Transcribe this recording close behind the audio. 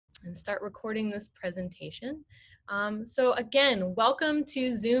and start recording this presentation. So again, welcome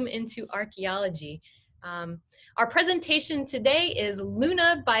to Zoom into Archaeology. Our presentation today is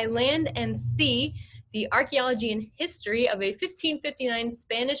Luna by Land and Sea, the archaeology and history of a 1559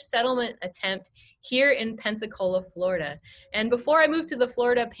 Spanish settlement attempt here in Pensacola, Florida. And before I moved to the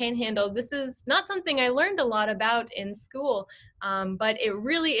Florida Panhandle, this is not something I learned a lot about in school, but it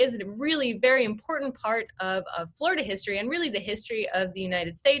really is a really very important part of Florida history and really the history of the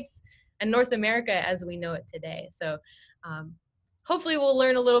United States and North America as we know it today. So hopefully we'll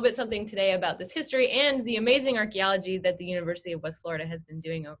learn a little bit something today about this history and the amazing archaeology that the University of West Florida has been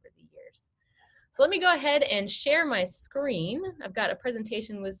doing over the years. So let me go ahead and share my screen. I've got a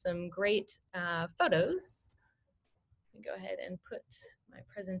presentation with some great photos. Let me go ahead and put my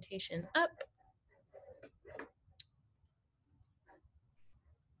presentation up.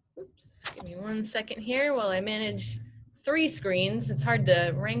 Oops, give me 1 second here while I manage 3 screens. It's hard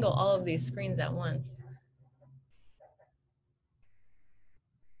to wrangle all of these screens at once.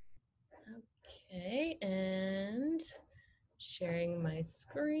 Okay, and sharing my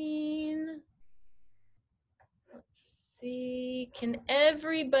screen. Let's see, can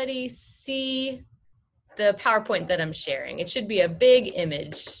everybody see the PowerPoint that I'm sharing? It should be a big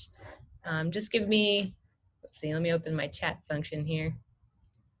image. Just give me, let's see, let me open my chat function here.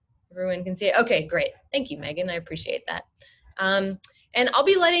 Everyone can see it. Okay, great. Thank you, Megan. I appreciate that. And I'll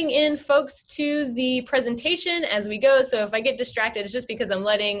be letting in folks to the presentation as we go. So if I get distracted, it's just because I'm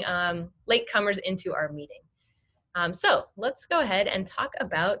letting latecomers into our meeting. So let's go ahead and talk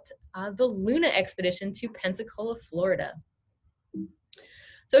about the Luna expedition to Pensacola, Florida.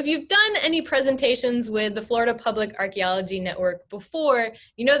 So if you've done any presentations with the Florida Public Archaeology Network before,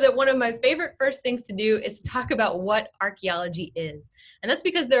 you know that one of my favorite first things to do is to talk about what archaeology is. And that's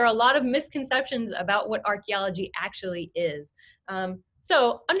because there are a lot of misconceptions about what archaeology actually is.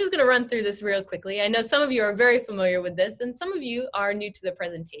 So I'm just going to run through this real quickly. I know some of you are very familiar with this and some of you are new to the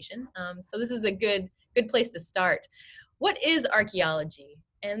presentation. So this is a good place to start. What is archaeology?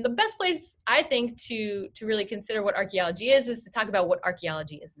 And the best place, I think, to really consider what archaeology is to talk about what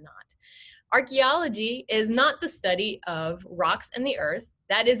archaeology is not. Archaeology is not the study of rocks and the earth.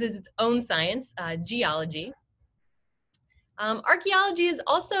 That is its own science, geology. Archaeology is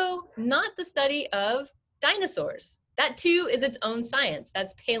also not the study of dinosaurs. That too is its own science.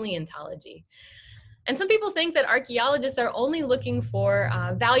 That's paleontology. And some people think that archaeologists are only looking for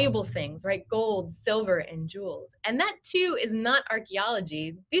valuable things, right? Gold, silver, and jewels. And that too is not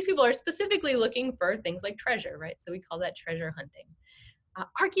archaeology. These people are specifically looking for things like treasure, right? So we call that treasure hunting.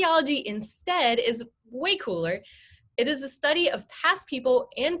 Archaeology instead is way cooler. It is the study of past people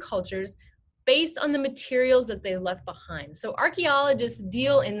and cultures based on the materials that they left behind. So archaeologists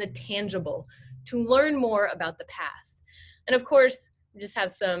deal in the tangible to learn more about the past. And of course, we just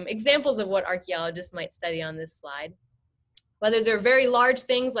have some examples of what archaeologists might study on this slide. Whether they're very large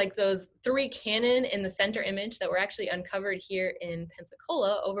things like those 3 cannon in the center image that were actually uncovered here in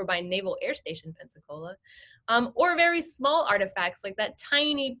Pensacola over by Naval Air Station Pensacola, or very small artifacts like that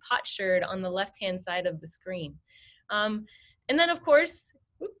tiny potsherd on the left-hand side of the screen. And then of course,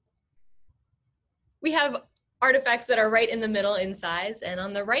 we have artifacts that are right in the middle in size, and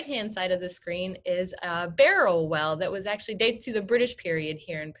on the right-hand side of the screen is a barrel well that was actually dated to the British period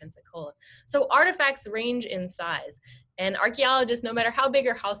here in Pensacola. So artifacts range in size, and archaeologists, no matter how big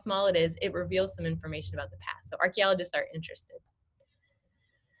or how small it is, it reveals some information about the past. So archaeologists are interested.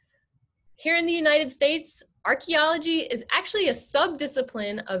 Here in the United States, archaeology is actually a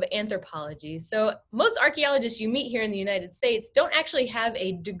subdiscipline of anthropology. So most archaeologists you meet here in the United States don't actually have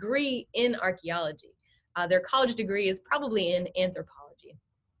a degree in archaeology. Their college degree is probably in anthropology.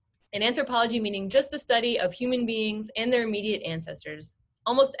 And anthropology meaning just the study of human beings and their immediate ancestors.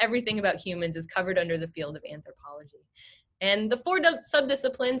 Almost everything about humans is covered under the field of anthropology. And the 4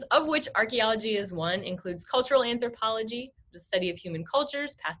 subdisciplines, of which archaeology is one, includes cultural anthropology, the study of human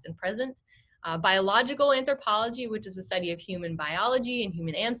cultures, past and present, biological anthropology, which is the study of human biology and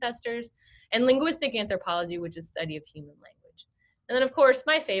human ancestors, and linguistic anthropology, which is study of human language. And then of course,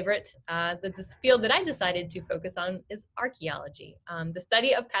 my favorite, the field that I decided to focus on is archaeology, the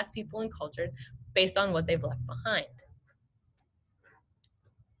study of past people and culture based on what they've left behind.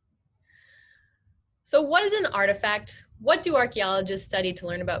 So what is an artifact? What do archaeologists study to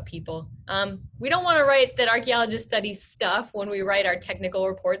learn about people? We don't want to write that archaeologists study stuff when we write our technical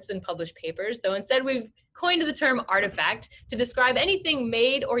reports and publish papers. So instead we've coined the term artifact to describe anything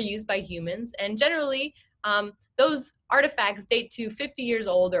made or used by humans. And generally, those artifacts date to 50 years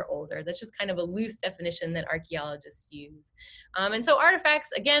old or older. That's just kind of a loose definition that archaeologists use. And so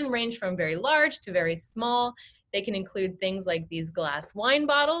artifacts, again, range from very large to very small. They can include things like these glass wine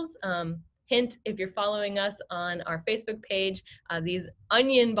bottles. Hint, if you're following us on our Facebook page, these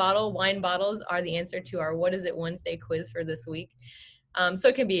onion wine bottles are the answer to our What Is It Wednesday quiz for this week. So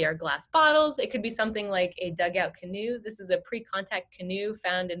it can be our glass bottles. It could be something like a dugout canoe. This is a pre-contact canoe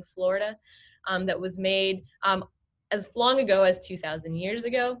found in Florida that was made as long ago as 2,000 years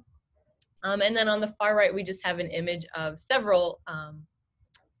ago. And then on the far right, we just have an image of several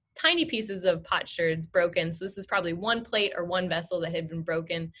tiny pieces of potsherds broken. So this is probably one plate or one vessel that had been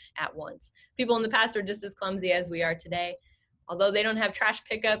broken at once. People in the past were just as clumsy as we are today. Although they don't have trash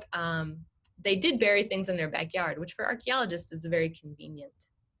pickup, they did bury things in their backyard, which for archaeologists is very convenient.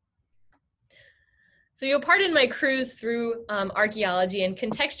 So you'll pardon my cruise through archaeology and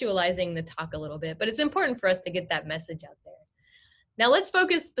contextualizing the talk a little bit, but it's important for us to get that message out there. Now let's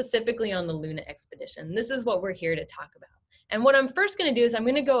focus specifically on the Luna expedition. This is what we're here to talk about. And what I'm first going to do is I'm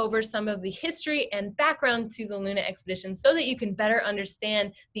going to go over some of the history and background to the Luna expedition so that you can better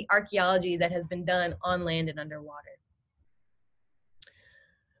understand the archaeology that has been done on land and underwater.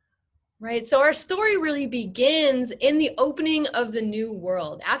 Right, so our story really begins in the opening of the New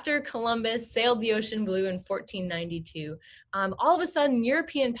World. After Columbus sailed the ocean blue in 1492, all of a sudden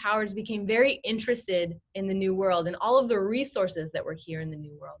European powers became very interested in the New World and all of the resources that were here in the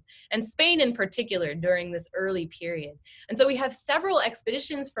New World, and Spain in particular during this early period. And so we have several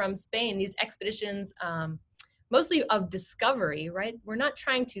expeditions from Spain, these expeditions mostly of discovery, right? We're not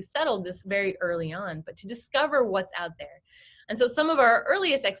trying to settle this very early on, but to discover what's out there. And so some of our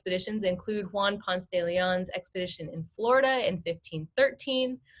earliest expeditions include Juan Ponce de Leon's expedition in Florida in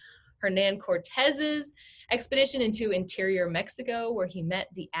 1513, Hernan Cortez's expedition into interior Mexico, where he met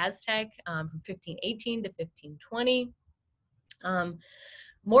the Aztec from 1518 to 1520.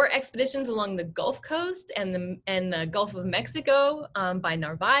 More expeditions along the Gulf Coast and the Gulf of Mexico by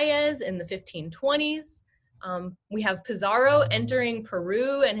Narvaez in the 1520s. We have Pizarro entering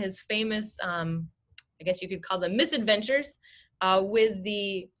Peru and his famous, I guess you could call them misadventures with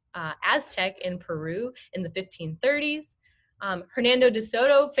the Aztec in Peru in the 1530s. Hernando de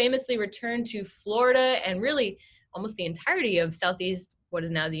Soto famously returned to Florida and really almost the entirety of southeast, what is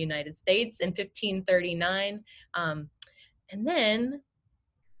now the United States, in 1539. And then,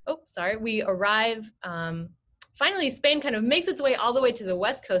 we arrive, finally Spain kind of makes its way all the way to the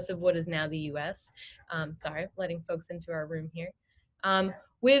west coast of what is now the US. Letting folks into our room here.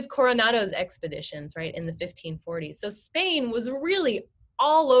 With Coronado's expeditions, right, in the 1540s. So Spain was really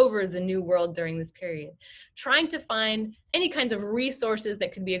all over the New World during this period, trying to find any kinds of resources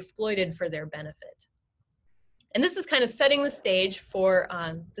that could be exploited for their benefit. And this is kind of setting the stage for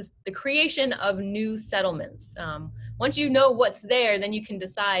the creation of new settlements. Once you know what's there, then you can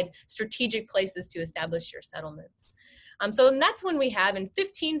decide strategic places to establish your settlements. So that's when we have in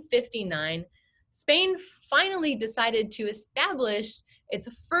 1559, Spain finally decided to establish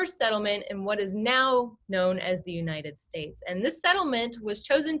its first settlement in what is now known as the United States. And this settlement was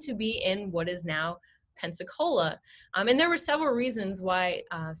chosen to be in what is now Pensacola. And there were several reasons why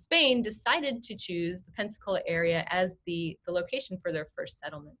Spain decided to choose the Pensacola area as the location for their first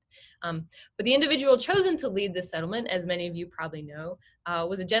settlement. But the individual chosen to lead this settlement, as many of you probably know,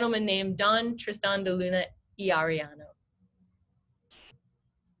 was a gentleman named Don Tristán de Luna y Arellano.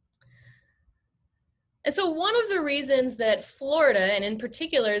 And so one of the reasons that Florida, and in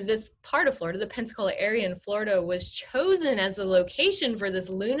particular this part of Florida, the Pensacola area in Florida, was chosen as the location for this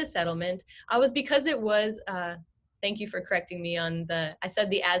Luna settlement was because it was, thank you for correcting me on I said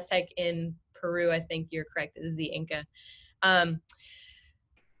the Aztec in Peru, I think you're correct, it is the Inca.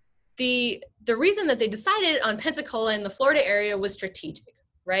 The reason that they decided on Pensacola in the Florida area was strategic,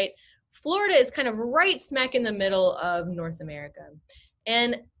 right? Florida is kind of right smack in the middle of North America.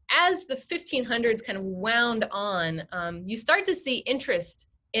 And as the 1500s kind of wound on, you start to see interest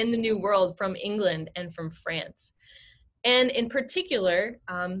in the New World from England and from France. And in particular,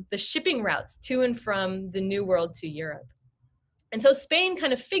 the shipping routes to and from the New World to Europe. And so Spain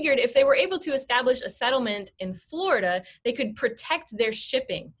kind of figured if they were able to establish a settlement in Florida, they could protect their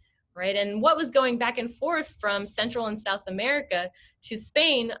shipping, right? And what was going back and forth from Central and South America to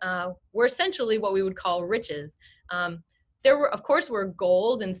Spain were essentially what we would call riches. There were, of course,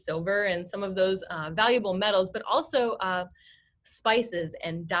 gold and silver and some of those valuable metals, but also spices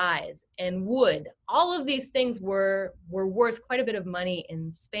and dyes and wood. All of these things were worth quite a bit of money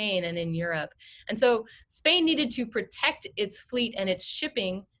in Spain and in Europe. And so Spain needed to protect its fleet and its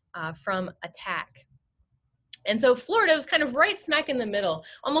shipping from attack. And so Florida was kind of right smack in the middle.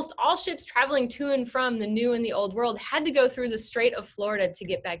 Almost all ships traveling to and from the New and the Old World had to go through the Strait of Florida to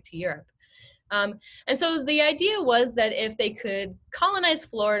get back to Europe. And so the idea was that if they could colonize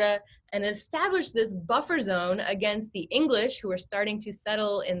Florida and established this buffer zone against the English, who were starting to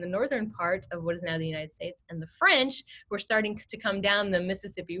settle in the northern part of what is now the United States, and the French, who were starting to come down the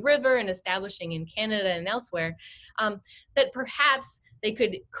Mississippi River and establishing in Canada and elsewhere, that perhaps they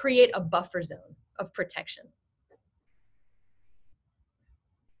could create a buffer zone of protection.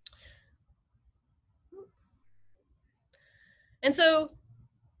 And so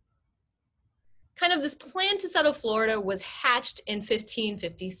kind of this plan to settle Florida was hatched in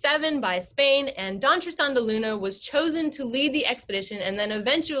 1557 by Spain, and Don Tristán de Luna was chosen to lead the expedition and then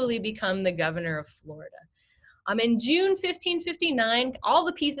eventually become the governor of Florida. In June 1559, all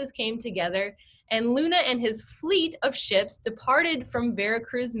the pieces came together, and Luna and his fleet of ships departed from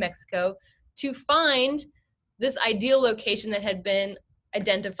Veracruz, Mexico, to find this ideal location that had been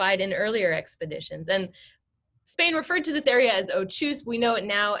identified in earlier expeditions. And Spain referred to this area as Ochus. We know it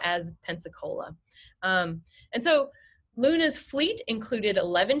now as Pensacola. And so Luna's fleet included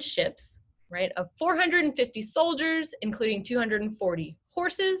 11 ships, right, of 450 soldiers, including 240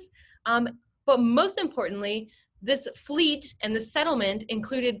 horses. But most importantly, this fleet and the settlement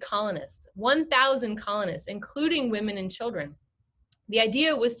included colonists, 1,000 colonists, including women and children. The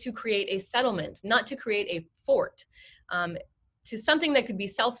idea was to create a settlement, not to create a fort, to something that could be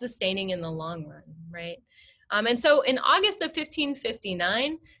self-sustaining in the long run, right? And so in August of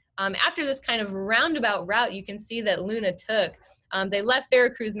 1559, after this kind of roundabout route you can see that Luna took, they left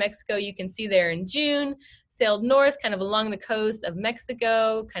Veracruz, Mexico, you can see there in June, sailed north kind of along the coast of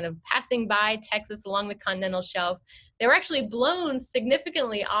Mexico, kind of passing by Texas along the continental shelf. They were actually blown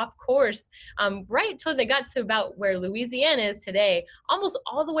significantly off course right till they got to about where Louisiana is today, almost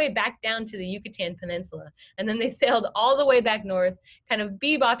all the way back down to the Yucatan Peninsula. And then they sailed all the way back north, kind of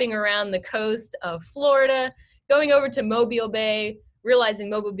bebopping around the coast of Florida, going over to Mobile Bay, realizing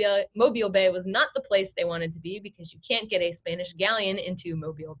Mobile Bay was not the place they wanted to be because you can't get a Spanish galleon into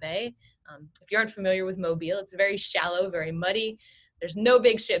Mobile Bay. If you aren't familiar with Mobile, it's very shallow, very muddy. There's no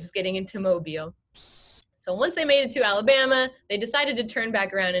big ships getting into Mobile. So once they made it to Alabama, they decided to turn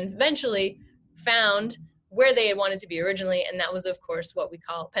back around and eventually found where they had wanted to be originally, and that was, of course, what we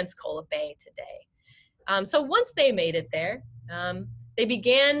call Pensacola Bay today. So once they made it there, they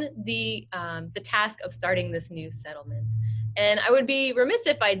began the task of starting this new settlement. And I would be remiss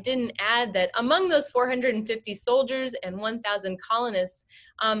if I didn't add that among those 450 soldiers and 1,000 colonists,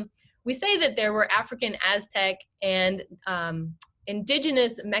 we say that there were African, Aztec, and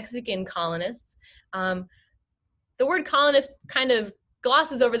indigenous Mexican colonists. The word colonist kind of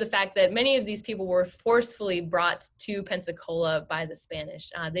glosses over the fact that many of these people were forcefully brought to Pensacola by the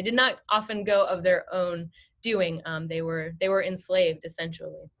Spanish. They did not often go of their own doing. They were enslaved,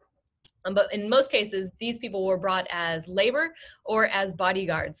 essentially. But in most cases, these people were brought as labor or as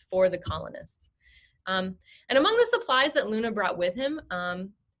bodyguards for the colonists. And among the supplies that Luna brought with him,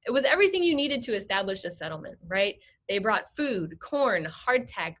 it was everything you needed to establish a settlement, right? They brought food, corn,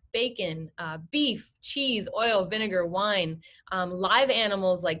 hardtack, bacon, beef, cheese, oil, vinegar, wine, live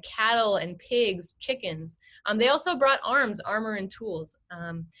animals like cattle and pigs, chickens. They also brought arms, armor, and tools.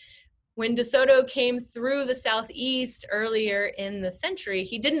 When De Soto came through the southeast earlier in the century,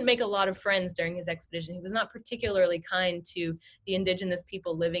 he didn't make a lot of friends during his expedition. He was not particularly kind to the indigenous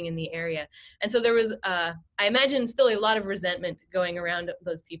people living in the area. And so there was, I imagine, still a lot of resentment going around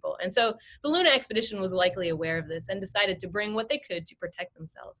those people. And so the Luna expedition was likely aware of this and decided to bring what they could to protect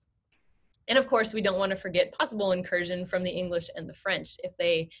themselves. And of course, we don't want to forget possible incursion from the English and the French if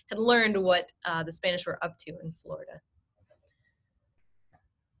they had learned what the Spanish were up to in Florida.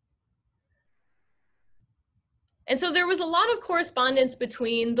 And so there was a lot of correspondence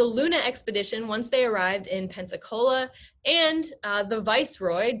between the Luna expedition once they arrived in Pensacola and the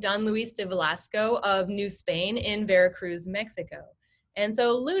viceroy, Don Luis de Velasco of New Spain in Veracruz, Mexico. And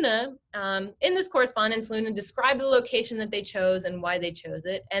so Luna, in this correspondence, Luna described the location that they chose and why they chose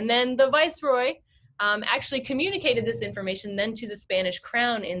it. And then the viceroy actually communicated this information then to the Spanish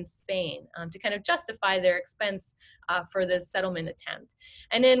crown in Spain to kind of justify their expense for the settlement attempt.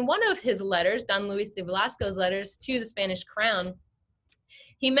 And in one of his letters, Don Luis de Velasco's letters to the Spanish crown,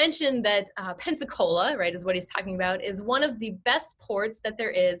 he mentioned that Pensacola, right, is what he's talking about, is one of the best ports that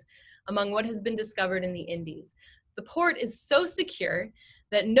there is among what has been discovered in the Indies. The port is so secure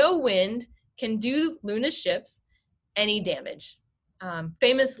that no wind can do Luna's ships any damage.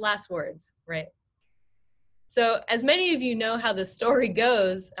 Famous last words, right? So as many of you know how the story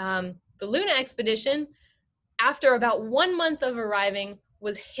goes, the Luna expedition, after about 1 month of arriving,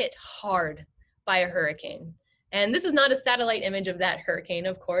 was hit hard by a hurricane. And this is not a satellite image of that hurricane,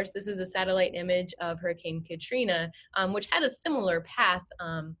 of course. This is a satellite image of Hurricane Katrina, which had a similar path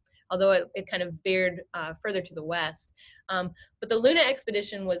although it kind of veered further to the west. But the Luna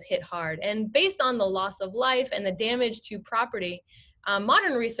expedition was hit hard. And based on the loss of life and the damage to property,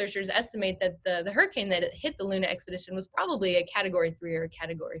 modern researchers estimate that the hurricane that hit the Luna expedition was probably a Category 3 or a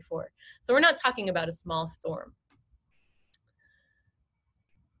Category 4. So we're not talking about a small storm.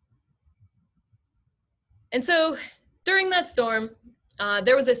 And so during that storm,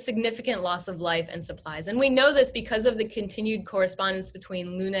 there was a significant loss of life and supplies. And we know this because of the continued correspondence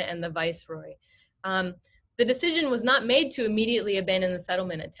between Luna and the Viceroy. The decision was not made to immediately abandon the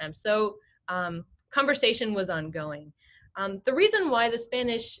settlement attempt, so conversation was ongoing. The reason why the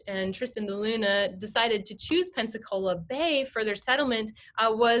Spanish and Tristán de Luna decided to choose Pensacola Bay for their settlement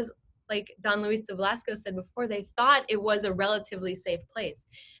was, like Don Luis de Velasco said before, they thought it was a relatively safe place.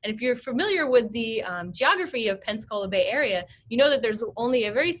 And if you're familiar with the geography of Pensacola Bay area, you know that there's only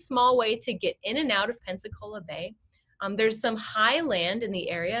a very small way to get in and out of Pensacola Bay. There's some high land in the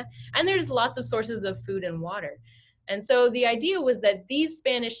area, and there's lots of sources of food and water. And so the idea was that these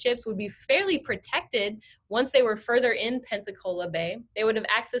Spanish ships would be fairly protected once they were further in Pensacola Bay. They would have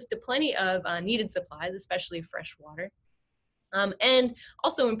access to plenty of needed supplies, especially fresh water. And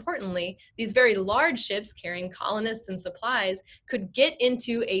also importantly, these very large ships carrying colonists and supplies could get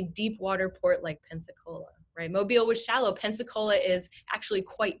into a deep water port like Pensacola, right? Mobile was shallow. Pensacola is actually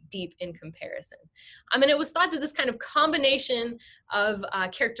quite deep in comparison. And it was thought that this kind of combination of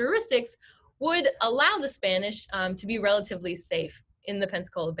characteristics would allow the Spanish to be relatively safe in the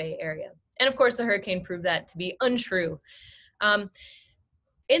Pensacola Bay area. And of course, the hurricane proved that to be untrue.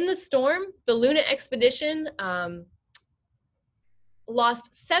 In the storm, the Luna expedition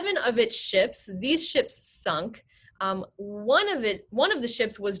lost 7 of its ships. These ships sunk. One of the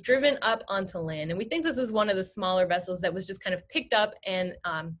ships was driven up onto land, and we think this is one of the smaller vessels that was just kind of picked up and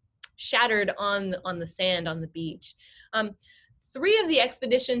shattered on the sand on the beach. 3 of the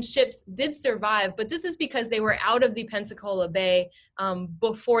expedition ships did survive, but this is because they were out of the Pensacola Bay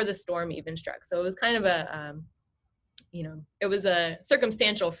before the storm even struck. So it was kind of a, it was a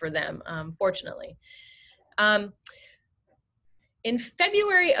circumstantial for them, fortunately. In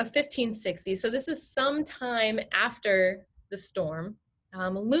February of 1560, so this is some time after the storm,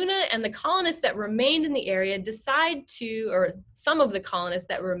 Luna and the colonists that remained in the area some of the colonists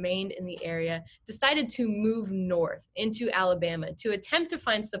that remained in the area decided to move north into Alabama to attempt to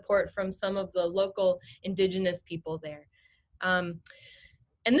find support from some of the local indigenous people there.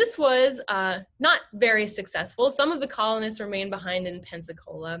 And this was not very successful. Some of the colonists remained behind in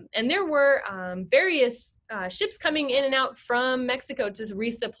Pensacola, and there were various ships coming in and out from Mexico to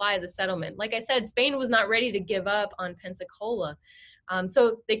resupply the settlement. Like I said, Spain was not ready to give up on Pensacola.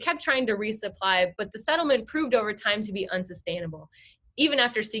 So they kept trying to resupply, but the settlement proved over time to be unsustainable, even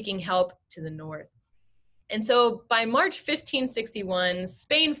after seeking help to the north. And so by March 1561,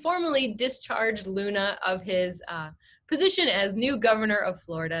 Spain formally discharged Luna of his position as new governor of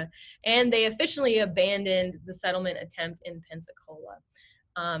Florida, and they officially abandoned the settlement attempt in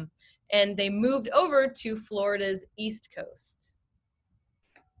Pensacola. And they moved over to Florida's east coast.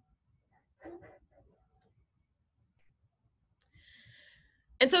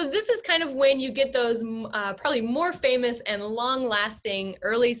 And so this is kind of when you get those probably more famous and long-lasting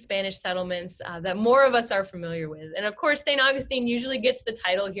early Spanish settlements that more of us are familiar with. And of course, St. Augustine usually gets the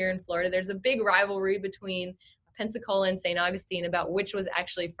title here in Florida. There's a big rivalry between Pensacola and St. Augustine about which was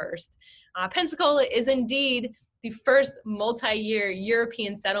actually first. Pensacola is indeed the first multi-year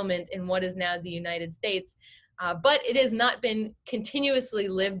European settlement in what is now the United States, but it has not been continuously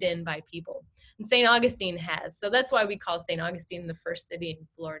lived in by people. And St. Augustine has, so that's why we call St. Augustine the first city in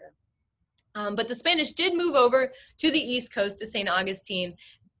Florida. But the Spanish did move over to the east coast to St. Augustine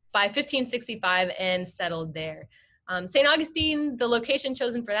by 1565 and settled there. St. Augustine, the location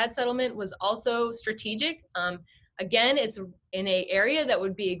chosen for that settlement was also strategic. Again, it's in an area that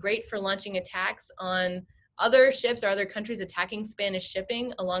would be great for launching attacks on other ships or other countries attacking Spanish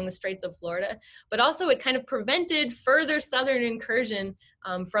shipping along the Straits of Florida, but also it kind of prevented further southern incursion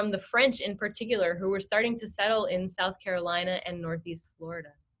from the French in particular, who were starting to settle in South Carolina and Northeast Florida.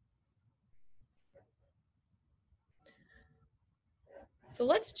 So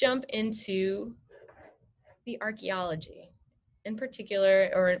let's jump into the archaeology. In particular,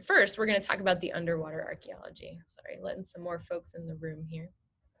 or first, we're going to talk about the underwater archaeology. Sorry, letting some more folks in the room here.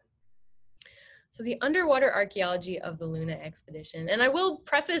 So the underwater archaeology of the Luna expedition. And I will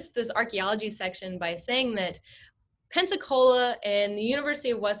preface this archaeology section by saying that Pensacola and the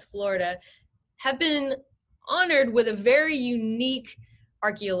University of West Florida have been honored with a very unique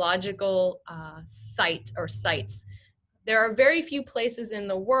archaeological site or sites. There are very few places in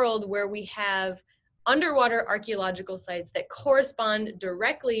the world where we have underwater archaeological sites that correspond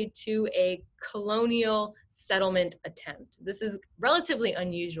directly to a colonial settlement attempt. This is relatively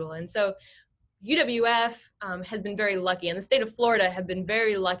unusual. And so UWF has been very lucky, and the state of Florida have been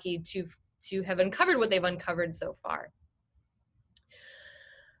very lucky to have uncovered what they've uncovered so far.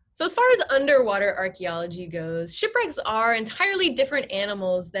 So as far as underwater archaeology goes, shipwrecks are entirely different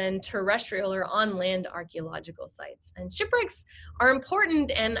animals than terrestrial or on-land archaeological sites. And shipwrecks are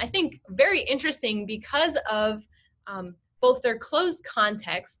important and I think very interesting because of both their closed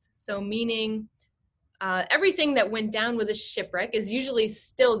context, so meaning everything that went down with a shipwreck is usually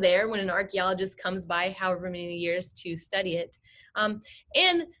still there when an archaeologist comes by, however many years, to study it.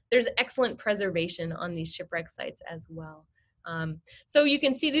 And there's excellent preservation on these shipwreck sites as well. So you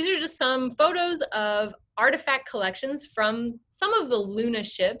can see these are just some photos of artifact collections from some of the Luna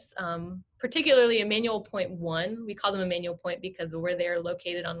ships, particularly Emmanuel Point 1. We call them Emmanuel Point because of where they are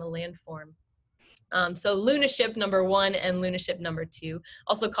located on the landform. So Luna ship number 1 and Luna ship number 2,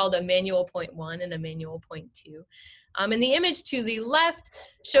 also called Emmanuel Point 1 and Emmanuel Point 2. And the image to the left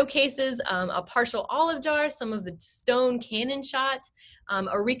showcases a partial olive jar, some of the stone cannon shot,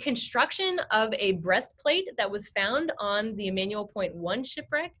 a reconstruction of a breastplate that was found on the Emmanuel Point 1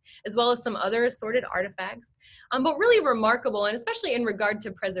 shipwreck, as well as some other assorted artifacts. But really remarkable, and especially in regard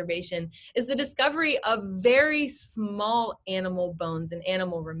to preservation, is the discovery of very small animal bones and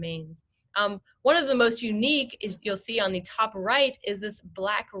animal remains. One of the most unique is you'll see on the top right is this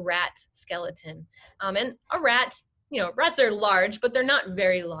black rat skeleton. And a rat, rats are large, but they're not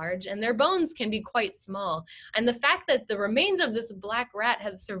very large, and their bones can be quite small. And the fact that the remains of this black rat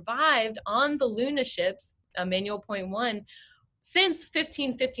have survived on the Luna ships, Emmanuel Point 1, since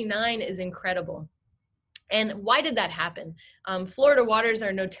 1559 is incredible. And why did that happen? Florida waters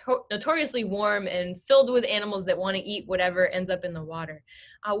are notoriously warm and filled with animals that want to eat whatever ends up in the water.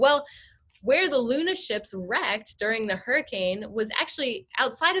 Well, where the Luna ships wrecked during the hurricane was actually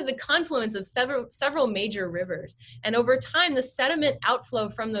outside of the confluence of several major rivers. And over time, the sediment outflow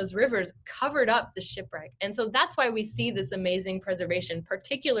from those rivers covered up the shipwreck. And so that's why we see this amazing preservation,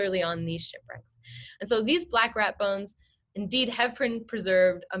 particularly on these shipwrecks. And so these black rat bones indeed have been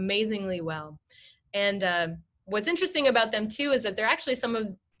preserved amazingly well. And what's interesting about them too is that they're actually some of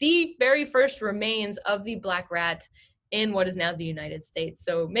the very first remains of the black rat in what is now the United States.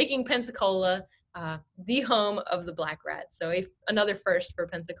 So making Pensacola the home of the black rat. So another first for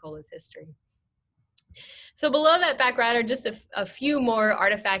Pensacola's history. So below that black rat are just a few more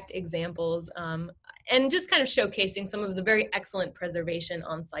artifact examples and just kind of showcasing some of the very excellent preservation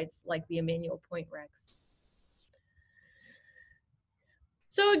on sites like the Emmanuel Point wrecks.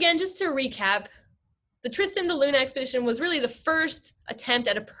 So again, just to recap, the Tristán de Luna expedition was really the first attempt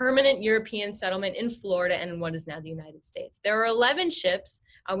at a permanent European settlement in Florida and in what is now the United States. There were 11 ships.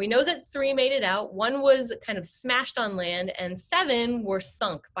 We know that 3 made it out. 1 was kind of smashed on land, and 7 were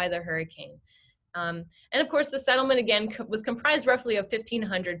sunk by the hurricane. And of course, the settlement again was comprised roughly of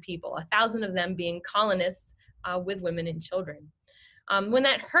 1,500 people, 1,000 of them being colonists with women and children. When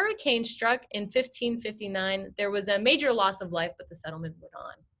that hurricane struck in 1559, there was a major loss of life, but the settlement went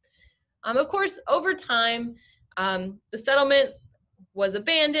on. Of course, over time, the settlement was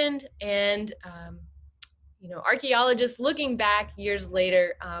abandoned, and archaeologists looking back years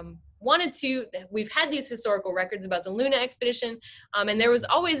later we've had these historical records about the Luna expedition, and there was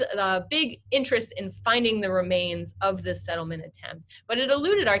always a big interest in finding the remains of this settlement attempt, but it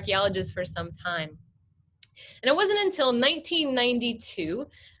eluded archaeologists for some time. And it wasn't until 1992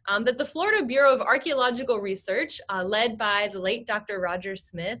 that the Florida Bureau of Archaeological Research, led by the late Dr. Roger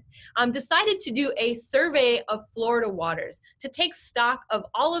Smith, decided to do a survey of Florida waters to take stock of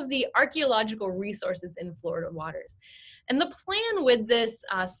all of the archaeological resources in Florida waters. And the plan with this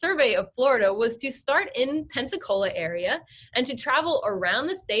survey of Florida was to start in Pensacola area and to travel around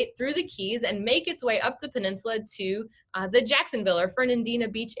the state through the Keys and make its way up the peninsula to the Jacksonville or Fernandina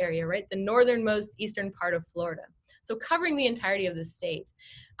Beach area, right? The northernmost eastern part of Florida. So covering the entirety of the state.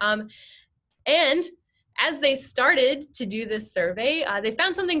 And as they started to do this survey, they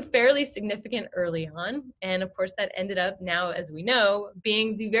found something fairly significant early on. And of course, that ended up now, as we know,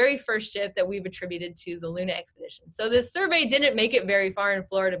 being the very first ship that we've attributed to the Luna expedition. So this survey didn't make it very far in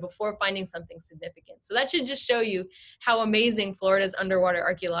Florida before finding something significant. So that should just show you how amazing Florida's underwater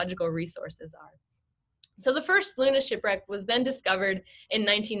archaeological resources are. So the first Luna shipwreck was then discovered in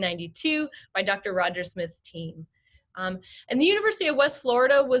 1992 by Dr. Roger Smith's team. And the University of West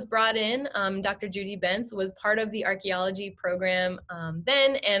Florida was brought in. Dr. Judy Bentz was part of the archaeology program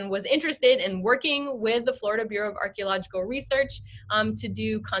then and was interested in working with the Florida Bureau of Archaeological Research to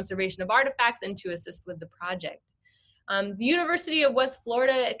do conservation of artifacts and to assist with the project. The University of West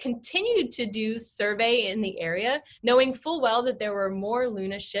Florida continued to do survey in the area, knowing full well that there were more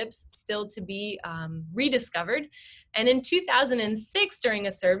Luna ships still to be rediscovered. And in 2006, during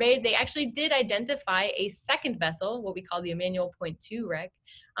a survey, they actually did identify a second vessel, what we call the Emmanuel Point 2 wreck,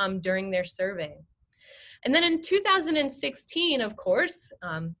 during their survey. And then in 2016, of course,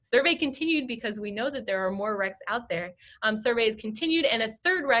 survey continued because we know that there are more wrecks out there. Surveys continued, and a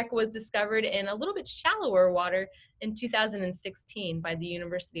third wreck was discovered in a little bit shallower water in 2016 by the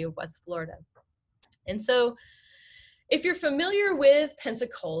University of West Florida. And so if you're familiar with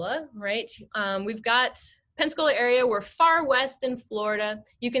Pensacola, right, we've got Pensacola area, we're far west in Florida.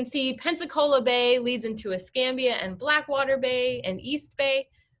 You can see Pensacola Bay leads into Escambia and Blackwater Bay and East Bay.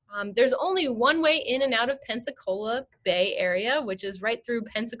 There's only one way in and out of Pensacola Bay area, which is right through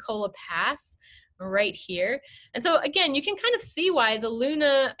Pensacola Pass, right here. And so again, you can kind of see why the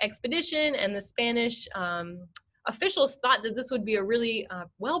Luna expedition and the Spanish officials thought that this would be a really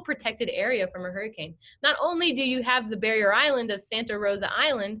well-protected area from a hurricane. Not only do you have the barrier island of Santa Rosa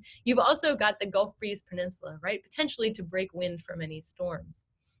Island, you've also got the Gulf Breeze Peninsula, right? Potentially to break wind from any storms.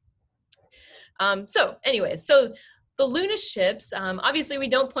 So anyways, the Luna ships, obviously we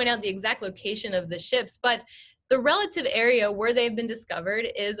don't point out the exact location of the ships, but the relative area where they've been discovered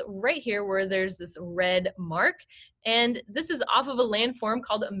is right here where there's this red mark. And this is off of a landform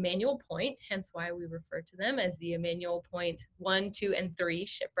called Emmanuel Point, hence why we refer to them as the Emmanuel Point 1, 2, and 3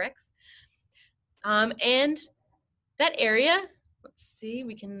 shipwrecks. And that area, let's see,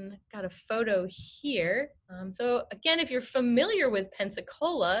 got a photo here. So again, if you're familiar with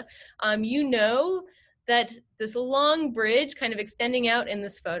Pensacola, you know that this long bridge kind of extending out in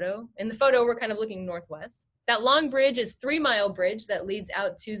this photo, in the photo we're kind of looking northwest. That long bridge is 3 Mile Bridge that leads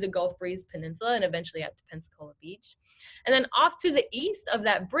out to the Gulf Breeze Peninsula and eventually out to Pensacola Beach. And then off to the east of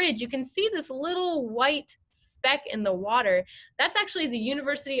that bridge, you can see this little white speck in the water. That's actually the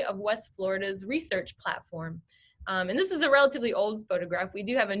University of West Florida's research platform. And this is a relatively old photograph. We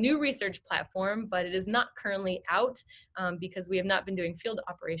do have a new research platform, but it is not currently out because we have not been doing field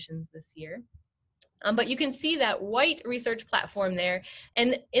operations this year. But you can see that white research platform there.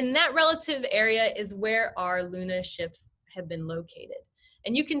 And in that relative area is where our Luna ships have been located.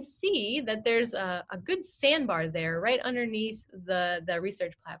 And you can see that there's a good sandbar there right underneath the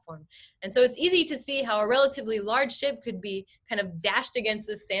research platform. And so it's easy to see how a relatively large ship could be kind of dashed against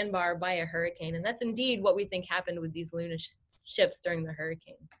this sandbar by a hurricane. And that's indeed what we think happened with these Luna ships during the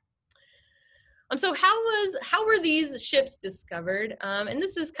hurricane. So how were these ships discovered? And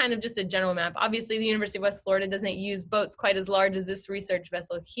this is kind of just a general map. Obviously, the University of West Florida doesn't use boats quite as large as this research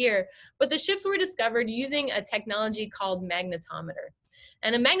vessel here, but the ships were discovered using a technology called magnetometer.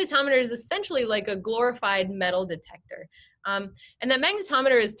 And a magnetometer is essentially like a glorified metal detector. And that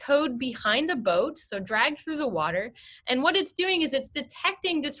magnetometer is towed behind a boat, so dragged through the water. And what it's doing is it's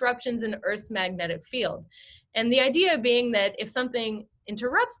detecting disruptions in Earth's magnetic field. And the idea being that if something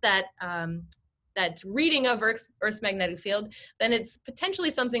interrupts that reading of Earth's magnetic field, then it's potentially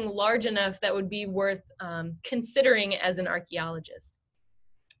something large enough that would be worth considering as an archaeologist.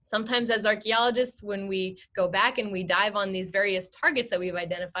 Sometimes as archaeologists, when we go back and we dive on these various targets that we've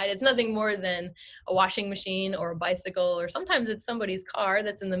identified, it's nothing more than a washing machine or a bicycle, or sometimes it's somebody's car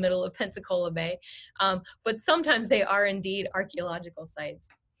that's in the middle of Pensacola Bay. But sometimes they are indeed archaeological sites.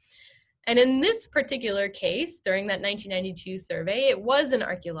 And in this particular case, during that 1992 survey, it was an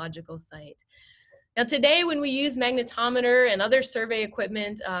archaeological site. Now today, when we use magnetometer and other survey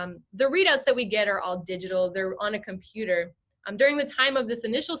equipment, the readouts that we get are all digital, they're on a computer. During the time of this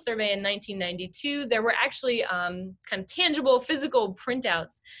initial survey in 1992, there were actually kind of tangible physical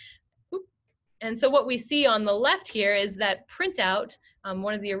printouts. And so what we see on the left here is that printout,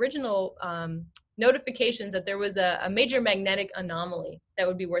 one of the original notifications that there was a major magnetic anomaly that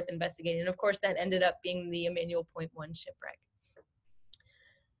would be worth investigating. And of course, that ended up being the Emmanuel Point 1 shipwreck.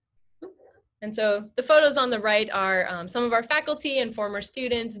 And so the photos on the right are some of our faculty and former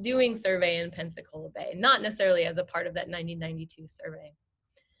students doing survey in Pensacola Bay, not necessarily as a part of that 1992 survey.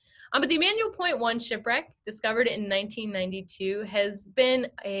 But the Emmanuel Point 1 shipwreck, discovered in 1992, has been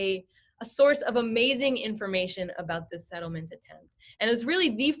a source of amazing information about this settlement attempt. And it was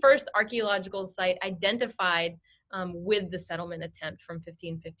really the first archaeological site identified with the settlement attempt from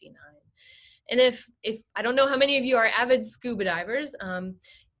 1559. And if I don't know how many of you are avid scuba divers,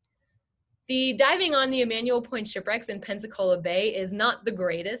 the diving on the Emmanuel Point shipwrecks in Pensacola Bay is not the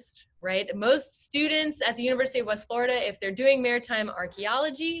greatest, right? Most students at the University of West Florida, if they're doing maritime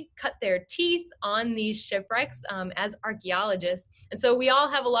archaeology, cut their teeth on these shipwrecks as archaeologists. And so we all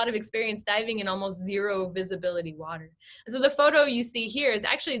have a lot of experience diving in almost zero visibility water. And so the photo you see here is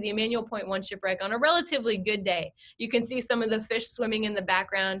actually the Emmanuel Point 1 shipwreck on a relatively good day. You can see some of the fish swimming in the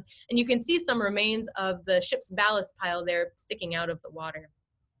background, and you can see some remains of the ship's ballast pile there sticking out of the water,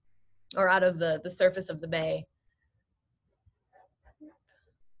 or out of the surface of the bay.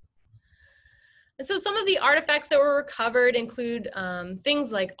 And so some of the artifacts that were recovered include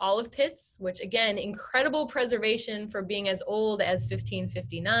things like olive pits, which again, incredible preservation for being as old as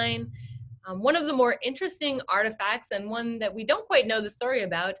 1559. One of the more interesting artifacts, and one that we don't quite know the story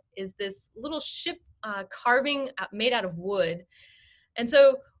about, is this little ship carving made out of wood. And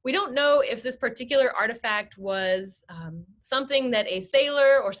so we don't know if this particular artifact was something that a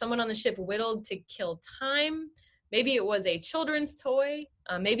sailor or someone on the ship whittled to kill time. Maybe it was a children's toy.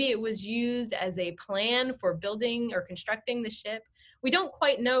 Maybe it was used as a plan for building or constructing the ship. We don't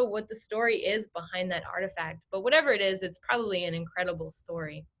quite know what the story is behind that artifact, but whatever it is, it's probably an incredible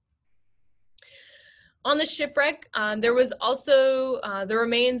story. On the shipwreck, there was also the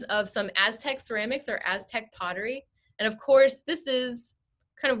remains of some Aztec ceramics or Aztec pottery. And of course, this is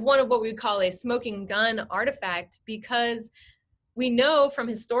kind of one of what we would call a smoking gun artifact, because we know from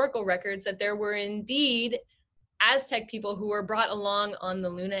historical records that there were indeed Aztec people who were brought along on the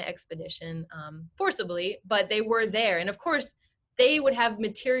Luna expedition forcibly, but they were there. And of course, they would have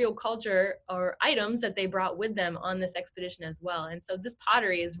material culture or items that they brought with them on this expedition as well. And so this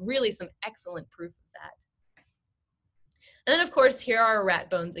pottery is really some excellent proof of that. And then of course, here are rat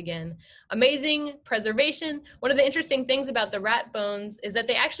bones again. Amazing preservation. One of the interesting things about the rat bones is that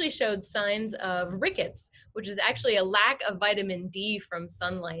they actually showed signs of rickets, which is actually a lack of vitamin D from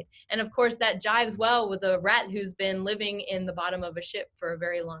sunlight. And of course, that jives well with a rat who's been living in the bottom of a ship for a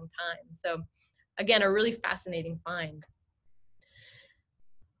very long time. So again, a really fascinating find.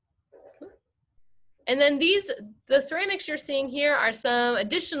 And then the ceramics you're seeing here are some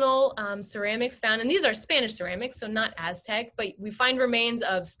additional ceramics found, and these are Spanish ceramics, so not Aztec, but we find remains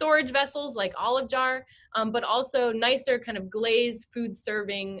of storage vessels like olive jar, but also nicer kind of glazed food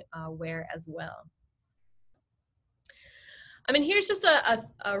serving ware as well. I mean, here's just a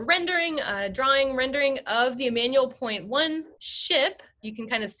rendering, a drawing rendering of the Emmanuel Point 1 ship. You can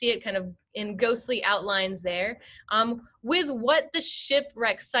kind of see it kind of in ghostly outlines there, with what the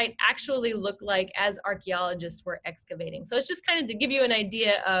shipwreck site actually looked like as archaeologists were excavating. So it's just kind of to give you an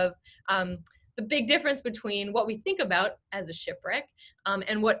idea of the big difference between what we think about as a shipwreck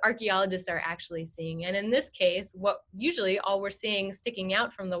and what archaeologists are actually seeing. And in this case, what usually all we're seeing sticking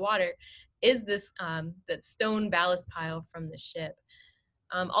out from the water is this that stone ballast pile from the ship.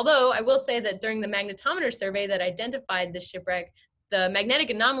 Although I will say that during the magnetometer survey that identified the shipwreck, the magnetic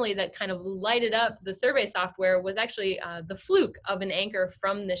anomaly that kind of lighted up the survey software was actually the fluke of an anchor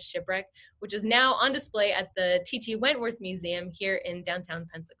from this shipwreck, which is now on display at the T.T. Wentworth Museum here in downtown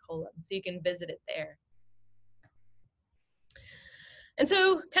Pensacola. So you can visit it there. And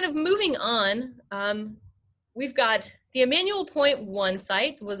so kind of moving on, we've got the Emmanuel Point 1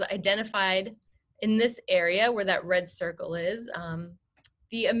 site was identified in this area where that red circle is.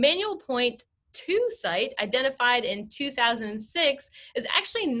 The Emmanuel Point 2 site, identified in 2006, is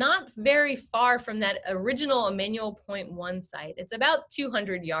actually not very far from that original Emmanuel Point 1 site. It's about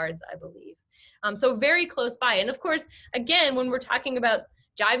 200 yards, I believe. So very close by. And of course, again, when we're talking about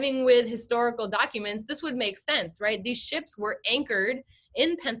jiving with historical documents, this would make sense, right? These ships were anchored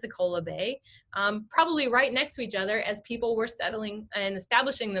in Pensacola Bay, probably right next to each other as people were settling and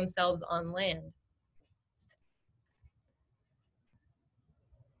establishing themselves on land.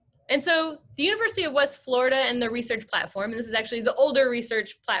 And so the University of West Florida and the research platform, and this is actually the older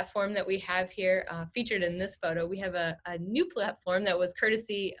research platform that we have here featured in this photo. We have a new platform that was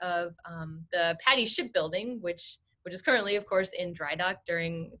courtesy of the Patty Shipbuilding, which is currently, of course, in dry dock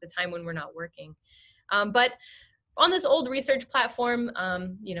during the time when we're not working. But on this old research platform,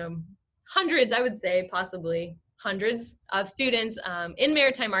 you know, hundreds, I would say, possibly hundreds of students in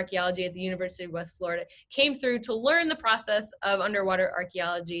maritime archaeology at the University of West Florida came through to learn the process of underwater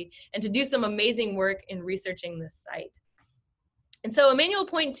archaeology and to do some amazing work in researching this site. And so Emmanuel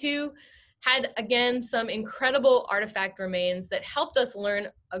Point 2 had, again, some incredible artifact remains that helped us learn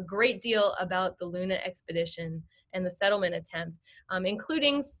a great deal about the Luna expedition and the settlement attempt,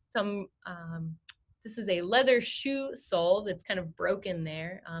 including some, this is a leather shoe sole that's kind of broken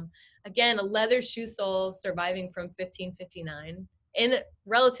there. Again, a leather shoe sole surviving from 1559 in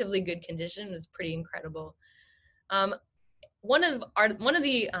relatively good condition is pretty incredible. one of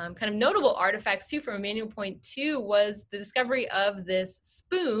the kind of notable artifacts too from Emmanuel Point 2 was the discovery of this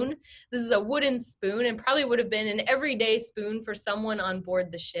spoon. This is a wooden spoon and probably would have been an everyday spoon for someone on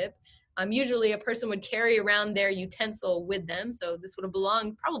board the ship. Usually a person would carry around their utensil with them, so this would have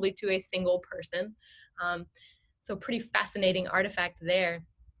belonged probably to a single person. So pretty fascinating artifact there.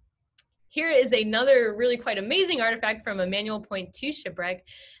 Here is another really quite amazing artifact from Emmanuel Point 2 shipwreck,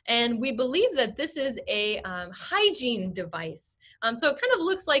 and we believe that this is a hygiene device. So it kind of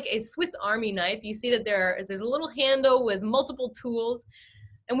looks like a Swiss Army knife. You see that there's a little handle with multiple tools,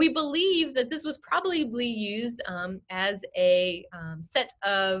 and we believe that this was probably used as a set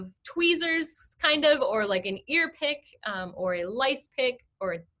of tweezers, kind of, or like an ear pick, or a lice pick,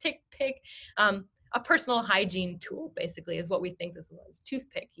 or a tick pick. A personal hygiene tool, basically, is what we think this was.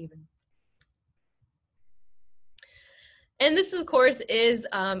 Toothpick, even. And this, of course, is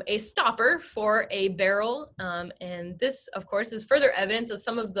a stopper for a barrel. And this, of course, is further evidence of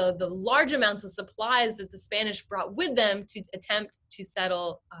some of the large amounts of supplies that the Spanish brought with them to attempt to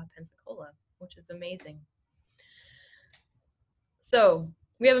settle Pensacola, which is amazing. So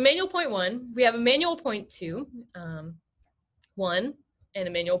we have Emmanuel Point 1, we have Emmanuel Point 2, 1 and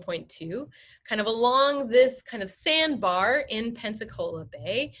Emmanuel Point 2, kind of along this kind of sandbar in Pensacola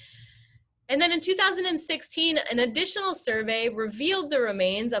Bay. And then in 2016, an additional survey revealed the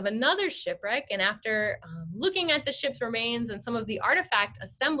remains of another shipwreck. And after looking at the ship's remains and some of the artifact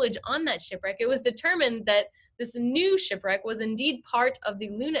assemblage on that shipwreck, it was determined that this new shipwreck was indeed part of the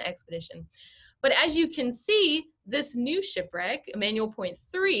Luna expedition. But as you can see, this new shipwreck, Emmanuel Point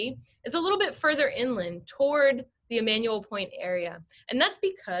 3, is a little bit further inland toward the Emmanuel Point area. And that's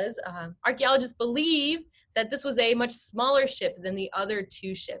because archaeologists believe that this was a much smaller ship than the other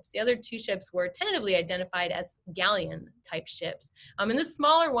two ships. The other two ships were tentatively identified as galleon type ships. And this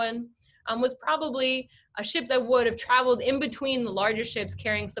smaller one was probably a ship that would have traveled in between the larger ships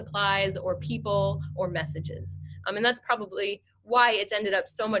carrying supplies or people or messages. And that's probably why it's ended up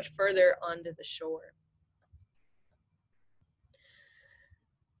so much further onto the shore.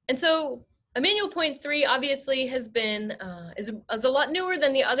 And so Emmanuel Point 3 obviously has been, is a lot newer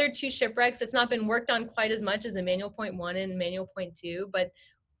than the other two shipwrecks. It's not been worked on quite as much as Emmanuel Point 1 and Emmanuel Point 2, but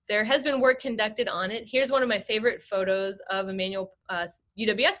there has been work conducted on it. Here's one of my favorite photos of Emmanuel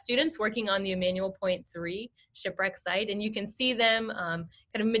UWF students working on the Emmanuel Point 3 shipwreck site, and you can see them kind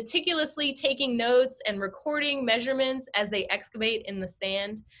of meticulously taking notes and recording measurements as they excavate in the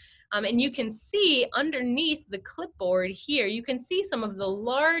sand. And you can see underneath the clipboard here, you can see some of the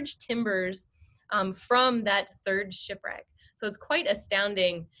large timbers from that third shipwreck. So it's quite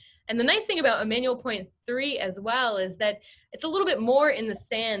astounding. And the nice thing about Emmanuel Point 3 as well is that it's a little bit more in the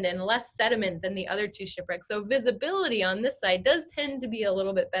sand and less sediment than the other two shipwrecks. So visibility on this side does tend to be a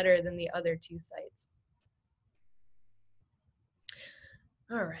little bit better than the other two sites.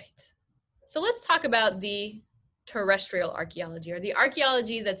 All right, so let's talk about the terrestrial archaeology, or the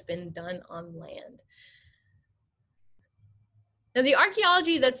archaeology that's been done on land. Now, the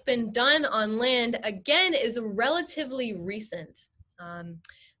archaeology that's been done on land, again, is relatively recent.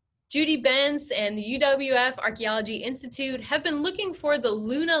 Judy Bentz and the UWF Archaeology Institute have been looking for the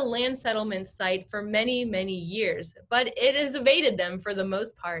Luna land settlement site for many, many years, but it has evaded them for the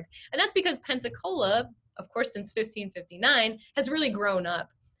most part. And that's because Pensacola, of course, since 1559, has really grown up.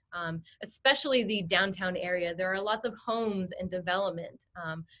 Especially the downtown area. There are lots of homes and development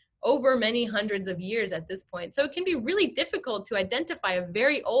over many hundreds of years at this point. So it can be really difficult to identify a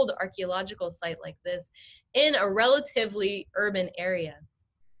very old archaeological site like this in a relatively urban area.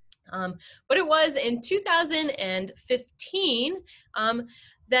 But it was in 2015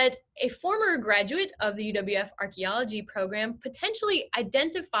 that a former graduate of the UWF archaeology program potentially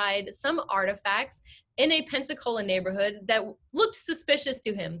identified some artifacts in a Pensacola neighborhood that looked suspicious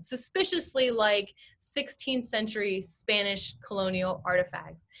to him, suspiciously like 16th century Spanish colonial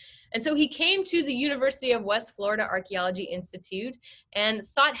artifacts. And so he came to the University of West Florida Archaeology Institute and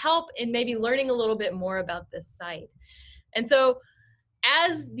sought help in maybe learning a little bit more about this site. And so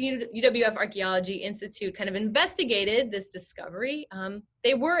as the UWF Archaeology Institute kind of investigated this discovery,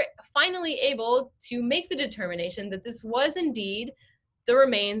 they were finally able to make the determination that this was indeed the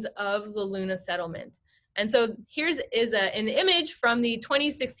remains of the Luna settlement. And so here's an image from the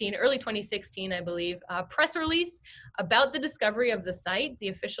 2016, early 2016, I believe, press release about the discovery of the site, the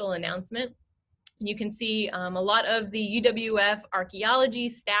official announcement. You can see a lot of the UWF archaeology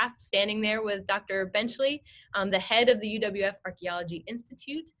staff standing there with Dr. Benchley, the head of the UWF Archaeology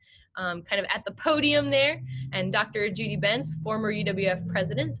Institute, kind of at the podium there, and Dr. Judy Bentz, former UWF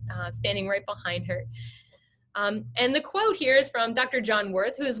president, standing right behind her. And the quote here is from Dr. John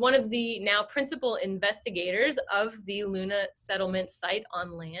Worth, who is one of the now principal investigators of the Luna settlement site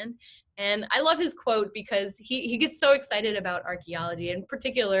on land. And I love his quote because he gets so excited about archaeology, in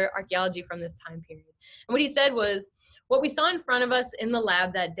particular archaeology from this time period. And what he said was, what we saw in front of us in the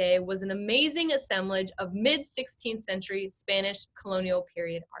lab that day was an amazing assemblage of mid-16th century Spanish colonial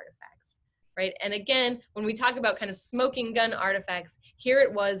period artifacts, right? And again, when we talk about kind of smoking gun artifacts, here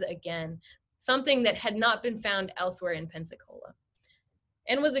it was again, something that had not been found elsewhere in Pensacola,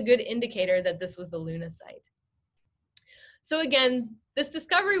 and was a good indicator that this was the Luna site. So again, this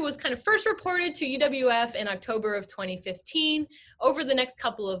discovery was kind of first reported to UWF in October of 2015. Over the next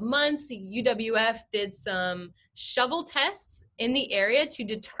couple of months, UWF did some shovel tests in the area to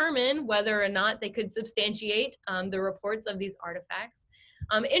determine whether or not they could substantiate the reports of these artifacts.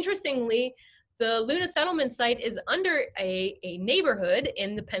 Interestingly, the Luna settlement site is under a neighborhood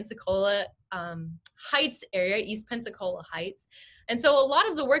in the Pensacola Heights area, East Pensacola Heights. And so a lot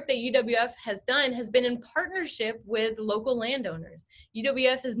of the work that UWF has done has been in partnership with local landowners.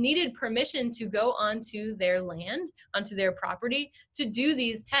 UWF has needed permission to go onto their land, onto their property, to do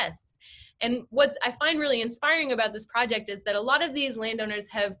these tests. And what I find really inspiring about this project is that a lot of these landowners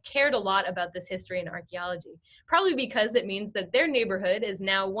have cared a lot about this history and archaeology, probably because it means that their neighborhood is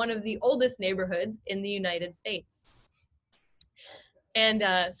now one of the oldest neighborhoods in the United States. And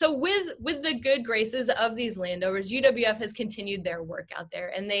so with the good graces of these landowners, UWF has continued their work out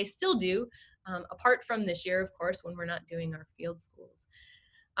there, and they still do, apart from this year, of course, when we're not doing our field schools.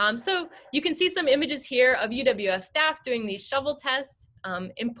 So you can see some images here of UWF staff doing these shovel tests.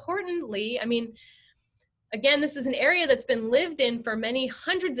 Importantly, I mean, again, this is an area that's been lived in for many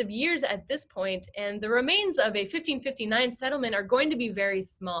hundreds of years at this point, and the remains of a 1559 settlement are going to be very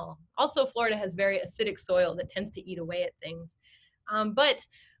small. Also, Florida has very acidic soil that tends to eat away at things. But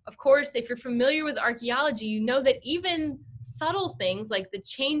of course, if you're familiar with archaeology, you know that even subtle things like the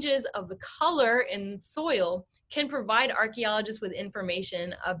changes of the color in soil can provide archaeologists with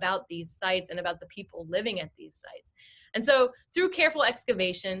information about these sites and about the people living at these sites. And so through careful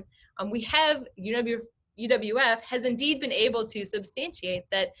excavation, we have UWF has indeed been able to substantiate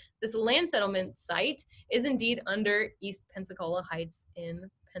that this land settlement site is indeed under East Pensacola Heights in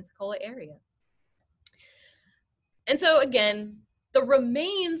Pensacola area. And so again, the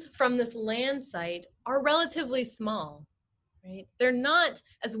remains from this land site are relatively small, right? They're not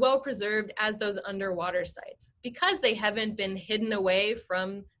as well preserved as those underwater sites because they haven't been hidden away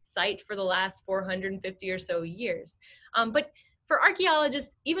from sight for the last 450 or so years. But for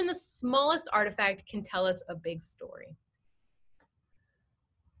archaeologists, even the smallest artifact can tell us a big story.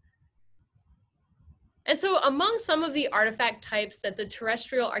 And so among some of the artifact types that the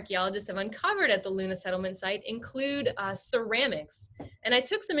terrestrial archaeologists have uncovered at the Luna settlement site include ceramics. And I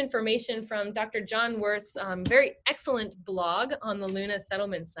took some information from Dr. John Worth's very excellent blog on the Luna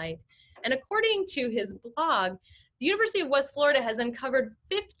settlement site. And according to his blog, the University of West Florida has uncovered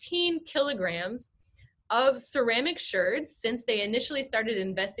 15 kilograms of ceramic sherds since they initially started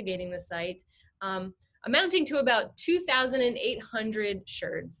investigating the site, amounting to about 2,800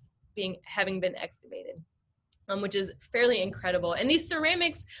 sherds having been excavated, which is fairly incredible. And these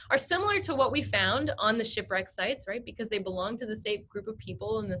ceramics are similar to what we found on the shipwreck sites, right? Because they belong to the same group of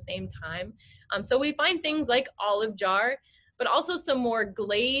people in the same time. So we find things like olive jar, but also some more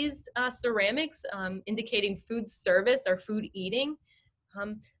glazed ceramics indicating food service or food eating.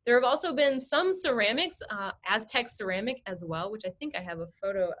 There have also been some ceramics, Aztec ceramic as well, which I think I have a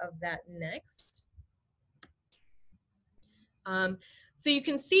photo of that next. So you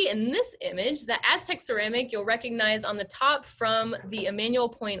can see in this image, the Aztec ceramic you'll recognize on the top from the Emmanuel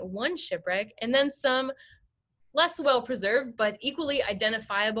Point 1 shipwreck, and then some less well preserved but equally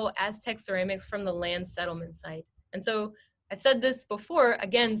identifiable Aztec ceramics from the land settlement site. And so I've said this before,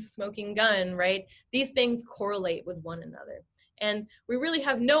 again, smoking gun, right? These things correlate with one another. And we really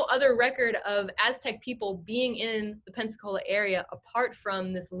have no other record of Aztec people being in the Pensacola area apart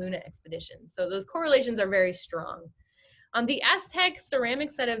from this Luna expedition. So those correlations are very strong. The Aztec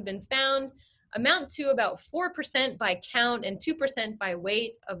ceramics that have been found amount to about 4% by count and 2% by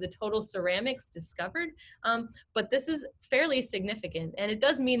weight of the total ceramics discovered. But this is fairly significant, and it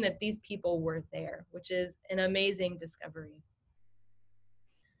does mean that these people were there, which is an amazing discovery.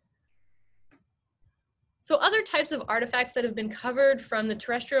 So other types of artifacts that have been covered from the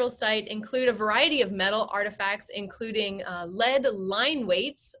terrestrial site include a variety of metal artifacts, including lead line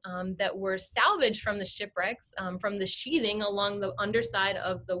weights that were salvaged from the shipwrecks, from the sheathing along the underside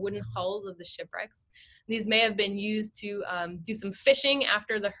of the wooden hulls of the shipwrecks. These may have been used to do some fishing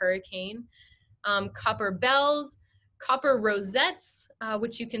after the hurricane. Copper bells, copper rosettes,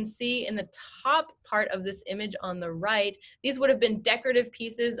 which you can see in the top part of this image on the right. These would have been decorative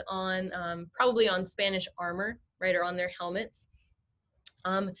pieces on, probably on Spanish armor, right, or on their helmets.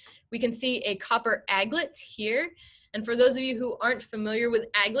 We can see a copper aglet here. And for those of you who aren't familiar with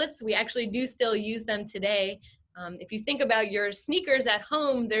aglets, we actually do still use them today. If you think about your sneakers at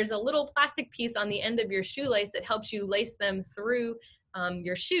home, there's a little plastic piece on the end of your shoelace that helps you lace them through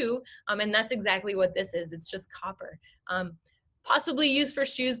your shoe, and that's exactly what this is. It's just copper. Possibly used for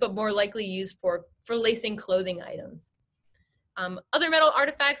shoes, but more likely used for lacing clothing items. Other metal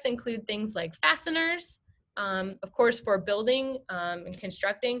artifacts include things like fasteners. Of course, for building and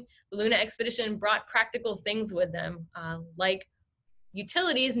constructing, the Luna expedition brought practical things with them, like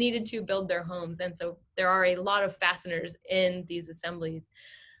utilities needed to build their homes. And so there are a lot of fasteners in these assemblies.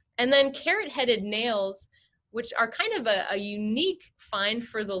 And then carrot-headed nails, which are kind of a unique find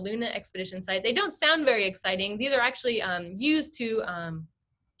for the Luna expedition site. They don't sound very exciting. These are actually used to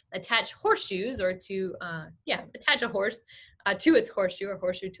attach horseshoes, or to, attach a horse to its horseshoe, or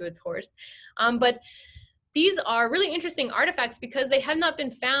horseshoe to its horse. But these are really interesting artifacts because they have not been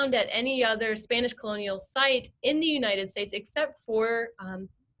found at any other Spanish colonial site in the United States except for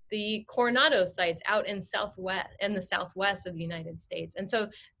the Coronado sites out in the southwest of the United States. And so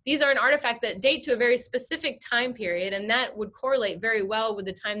these are an artifact that date to a very specific time period, and that would correlate very well with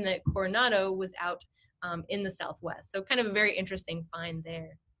the time that Coronado was out in the southwest. So kind of a very interesting find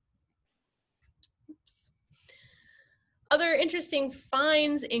there. Oops. Other interesting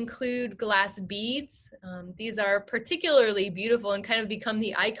finds include glass beads. These are particularly beautiful and kind of become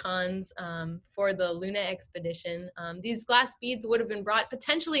the icons for the Luna expedition. These glass beads would have been brought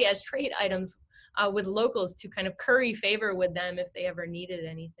potentially as trade items with locals to kind of curry favor with them if they ever needed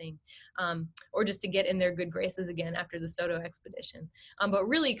anything, or just to get in their good graces again after the Soto expedition. But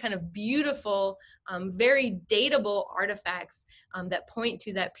really kind of beautiful, very dateable artifacts that point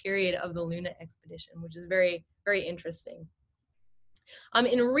to that period of the Luna expedition, which is very, very interesting.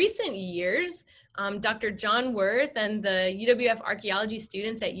 In recent years, Dr. John Worth and the UWF archaeology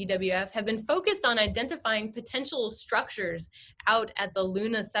students at UWF have been focused on identifying potential structures out at the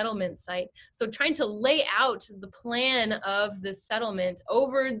Luna settlement site. So trying to lay out the plan of the settlement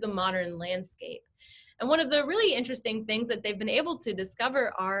over the modern landscape. And one of the really interesting things that they've been able to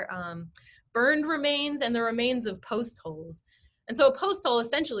discover are burned remains and the remains of post holes. And so a post hole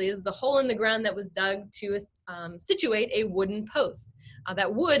essentially is the hole in the ground that was dug to situate a wooden post.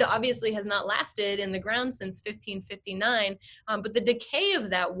 That wood obviously has not lasted in the ground since 1559, but the decay of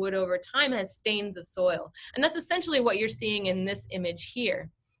that wood over time has stained the soil. And that's essentially what you're seeing in this image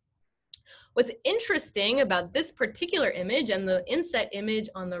here. What's interesting about this particular image and the inset image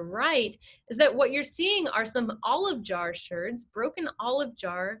on the right is that what you're seeing are some olive jar sherds, broken olive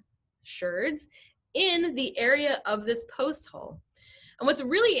jar sherds, in the area of this post hole. And what's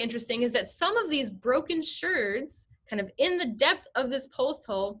really interesting is that some of these broken sherds, kind of in the depth of this post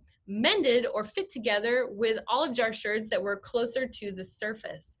hole, mended or fit together with olive jar sherds that were closer to the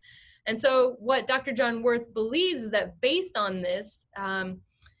surface. And so what Dr. John Worth believes is that based on this,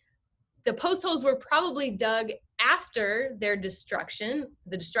 the post holes were probably dug after their destruction,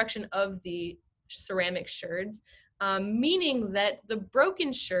 the destruction of the ceramic sherds, meaning that the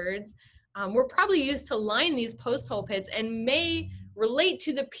broken sherds were probably used to line these post hole pits and may relate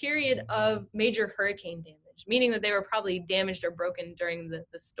to the period of major hurricane damage, meaning that they were probably damaged or broken during the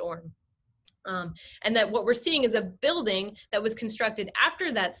storm. And that what we're seeing is a building that was constructed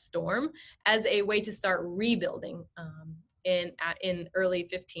after that storm as a way to start rebuilding in early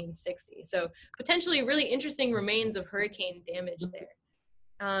 1560. So potentially really interesting remains of hurricane damage there.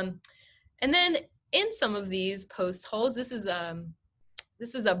 And then in some of these post holes, this is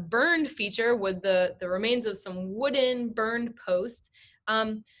a burned feature with the remains of some wooden burned posts.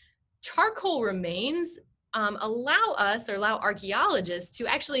 Charcoal remains allow archaeologists to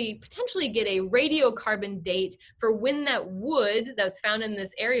actually potentially get a radiocarbon date for when that wood that's found in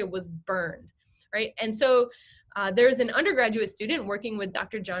this area was burned, right? And so there's an undergraduate student working with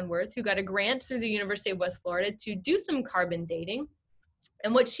Dr. John Worth who got a grant through the University of West Florida to do some carbon dating.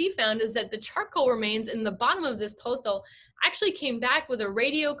 And what she found is that the charcoal remains in the bottom of this post hole actually came back with a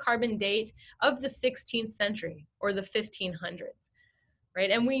radiocarbon date of the 16th century or the 1500s,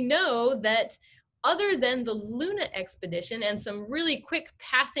 right? And we know that other than the Luna expedition and some really quick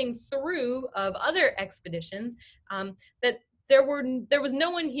passing through of other expeditions, that there was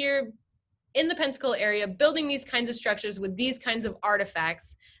no one here in the Pensacola area building these kinds of structures with these kinds of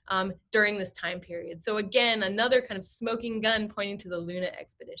artifacts during this time period. So again, another kind of smoking gun pointing to the Luna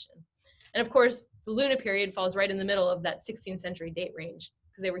expedition. And of course, the Luna period falls right in the middle of that 16th century date range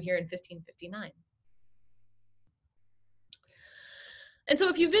because they were here in 1559. And so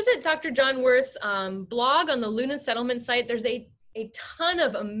if you visit Dr. John Worth's blog on the Luna settlement site, there's a ton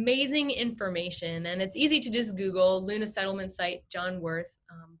of amazing information, and it's easy to just Google Luna settlement site John Worth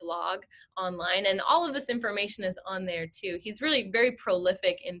blog online, and all of this information is on there too. He's really very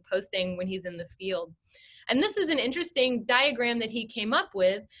prolific in posting when he's in the field. And this is an interesting diagram that he came up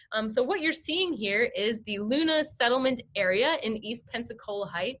with. So what you're seeing here is the Luna settlement area in East Pensacola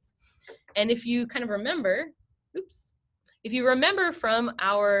Heights. And if you kind of remember, if you remember from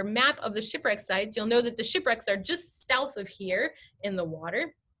our map of the shipwreck sites, you'll know that the shipwrecks are just south of here in the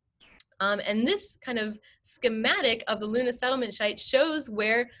water. And this kind of schematic of the Luna settlement site shows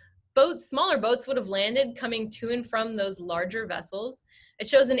where boats, smaller boats, would have landed coming to and from those larger vessels. It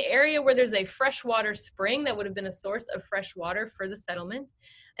shows an area where there's a freshwater spring that would have been a source of fresh water for the settlement.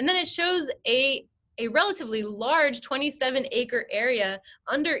 And then it shows a relatively large 27-acre area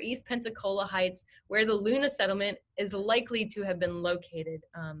under East Pensacola Heights where the Luna settlement is likely to have been located.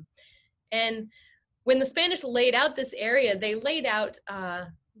 And when the Spanish laid out this area, they laid out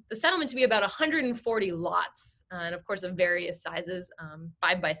the settlement to be about 140 lots, and of course of various sizes.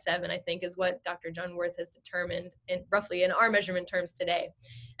 5 by 7, I think, is what Dr. John Worth has determined roughly in our measurement terms today.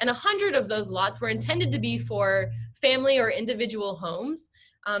 And 100 of those lots were intended to be for family or individual homes.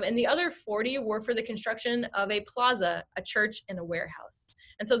 And the other 40 were for the construction of a plaza, a church, and a warehouse.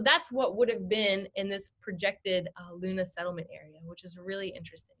 And so that's what would have been in this projected Luna settlement area, which is really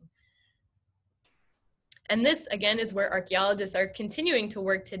interesting. And this, again, is where archaeologists are continuing to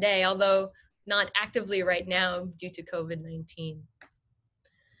work today, although not actively right now due to COVID-19.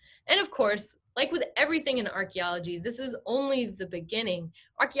 And of course, like with everything in archaeology, this is only the beginning.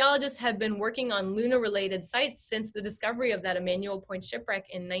 Archaeologists have been working on Luna-related sites since the discovery of that Emmanuel Point shipwreck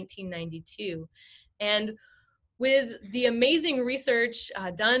in 1992. And with the amazing research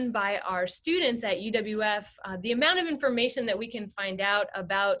done by our students at UWF, the amount of information that we can find out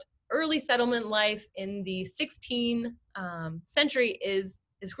about early settlement life in the 16th century is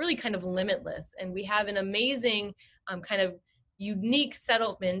really kind of limitless. And we have an amazing kind of unique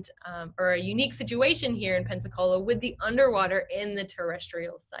settlement or a unique situation here in Pensacola with the underwater and the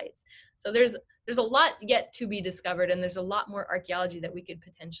terrestrial sites. So there's a lot yet to be discovered, and there's a lot more archaeology that we could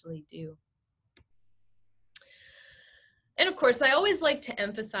potentially do. And of course, I always like to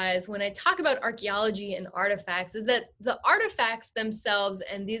emphasize when I talk about archaeology and artifacts is that the artifacts themselves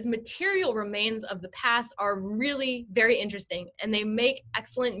and these material remains of the past are really very interesting, and they make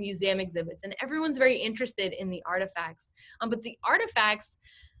excellent museum exhibits, and everyone's very interested in the artifacts. But the artifacts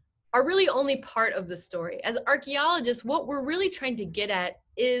are really only part of the story. As archaeologists, what we're really trying to get at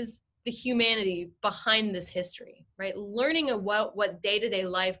is the humanity behind this history, right? Learning about what day-to-day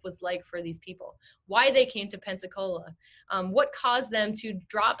life was like for these people, why they came to Pensacola, what caused them to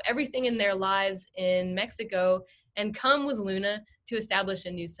drop everything in their lives in Mexico and come with Luna to establish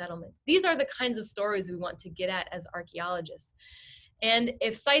a new settlement. These are the kinds of stories we want to get at as archaeologists. And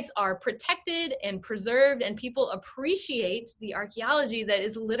if sites are protected and preserved and people appreciate the archaeology that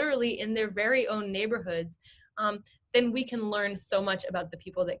is literally in their very own neighborhoods, then we can learn so much about the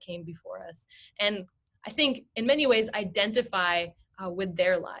people that came before us. And I think in many ways identify with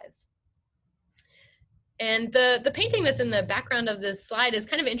their lives. And the painting that's in the background of this slide is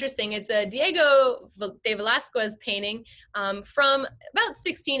kind of interesting. It's a Diego de Velázquez painting from about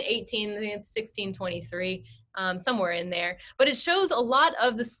 1618, I think it's 1623, somewhere in there. But it shows a lot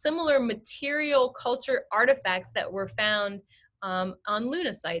of the similar material culture artifacts that were found on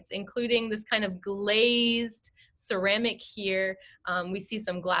Luna sites, including this kind of glazed ceramic here. We see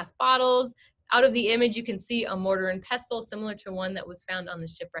some glass bottles. Out of the image, you can see a mortar and pestle similar to one that was found on the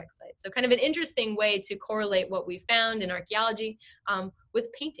shipwreck site. So kind of an interesting way to correlate what we found in archaeology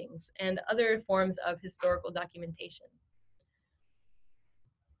with paintings and other forms of historical documentation.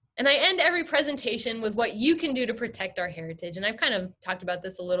 And I end every presentation with what you can do to protect our heritage. And I've kind of talked about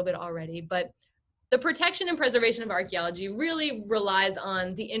this a little bit already, but the protection and preservation of archaeology really relies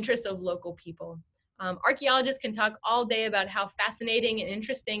on the interest of local people. Archaeologists can talk all day about how fascinating and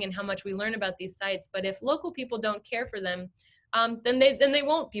interesting and how much we learn about these sites, but if local people don't care for them, then they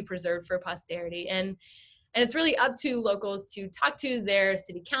won't be preserved for posterity. And it's really up to locals to talk to their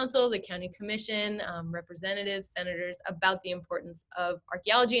city council, the county commission, representatives, senators about the importance of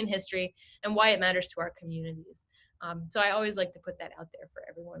archaeology and history and why it matters to our communities. So I always like to put that out there for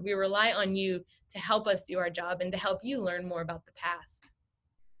everyone. We rely on you to help us do our job and to help you learn more about the past.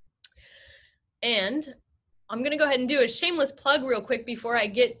 And I'm going to go ahead and do a shameless plug real quick before I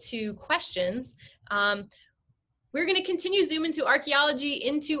get to questions. We're going to continue Zoom into archaeology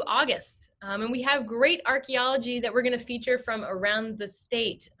into August. And we have great archaeology that we're going to feature from around the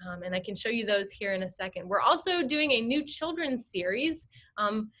state, and I can show you those here in a second. We're also doing a new children's series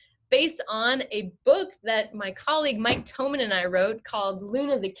based on a book that my colleague Mike Toman and I wrote called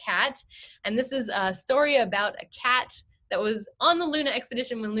Luna the Cat. And this is a story about a cat that was on the Luna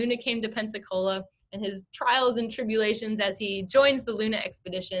expedition when Luna came to Pensacola, and his trials and tribulations as he joins the Luna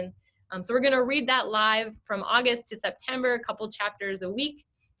expedition. So we're going to read that live from August to September, a couple chapters a week.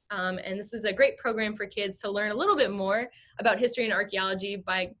 And this is a great program for kids to learn a little bit more about history and archaeology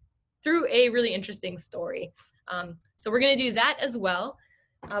through a really interesting story. So we're going to do that as well.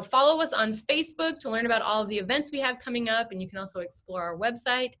 Follow us on Facebook to learn about all of the events we have coming up, and you can also explore our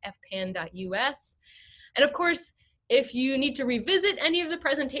website, fpan.us. And of course, if you need to revisit any of the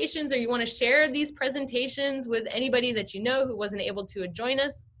presentations or you want to share these presentations with anybody that you know who wasn't able to join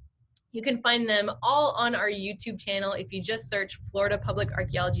us, you can find them all on our YouTube channel if you just search Florida Public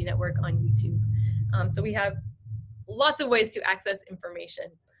Archaeology Network on YouTube. So we have lots of ways to access information.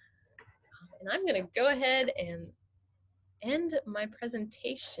 And I'm going to go ahead and end my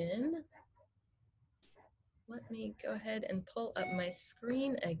presentation. Let me go ahead and pull up my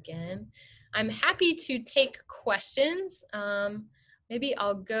screen again. I'm happy to take questions. Maybe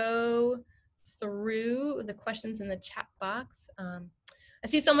I'll go through the questions in the chat box. I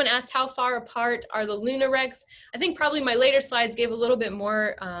see someone asked, how far apart are the Luna wrecks? I think probably my later slides gave a little bit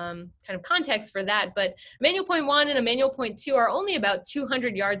more kind of context for that, but Emmanuel Point 1 and Emmanuel Point 2 are only about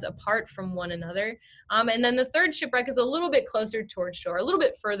 200 yards apart from one another. And then the third shipwreck is a little bit closer towards shore, a little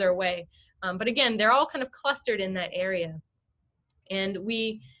bit further away. But again, they're all kind of clustered in that area. And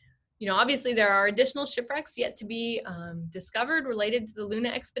obviously there are additional shipwrecks yet to be discovered related to the Luna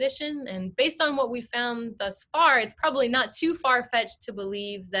expedition. And based on what we found thus far, it's probably not too far-fetched to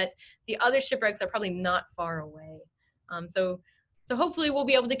believe that the other shipwrecks are probably not far away. So hopefully we'll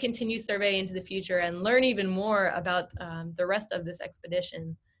be able to continue survey into the future and learn even more about the rest of this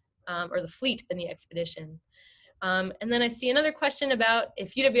expedition, or the fleet in the expedition. And then I see another question about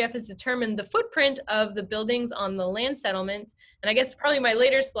if UWF has determined the footprint of the buildings on the land settlement. And I guess probably my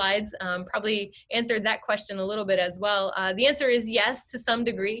later slides probably answered that question a little bit as well. The answer is yes, to some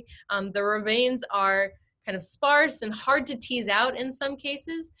degree. The remains are kind of sparse and hard to tease out in some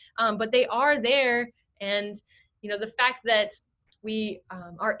cases, but they are there. And the fact that we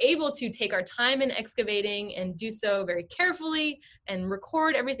are able to take our time in excavating and do so very carefully and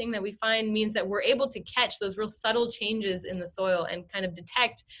record everything that we find means that we're able to catch those real subtle changes in the soil and kind of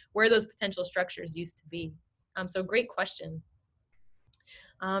detect where those potential structures used to be. So great question.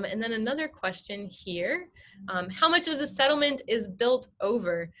 And then another question here, how much of the settlement is built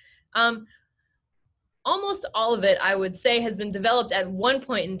over? Almost all of it, I would say, has been developed at one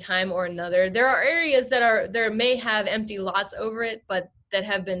point in time or another. There are areas that may have empty lots over it, but that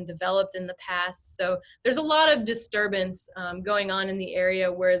have been developed in the past. So there's a lot of disturbance going on in the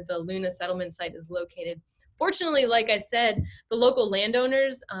area where the Luna settlement site is located. Fortunately, like I said, the local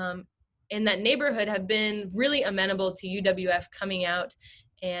landowners in that neighborhood have been really amenable to UWF coming out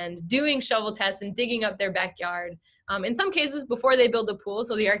and doing shovel tests and digging up their backyard. In some cases before they build a pool,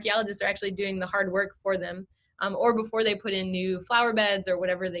 so the archaeologists are actually doing the hard work for them, or before they put in new flower beds or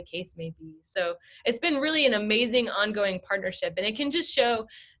whatever the case may be. So it's been really an amazing ongoing partnership, and it can just show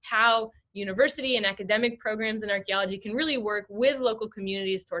how university and academic programs in archaeology can really work with local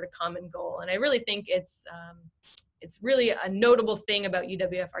communities toward a common goal. And I really think it's really a notable thing about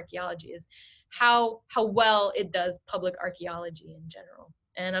UWF archaeology is how well it does public archaeology in general.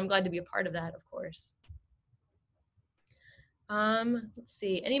 And I'm glad to be a part of that, of course. Let's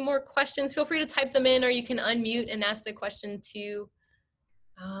see, any more questions? Feel free to type them in, or you can unmute and ask the question too.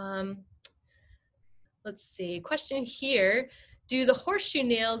 Let's see, question here. Do the horseshoe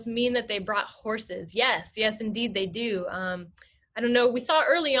nails mean that they brought horses? Yes, indeed they do. I don't know, we saw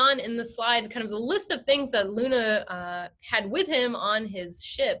early on in the slide kind of the list of things that Luna had with him on his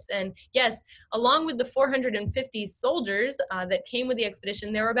ships. And yes, along with the 450 soldiers that came with the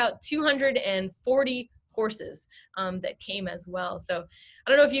expedition, there were about 240 horses that came as well. So I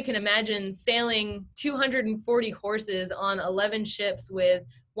don't know if you can imagine sailing 240 horses on 11 ships with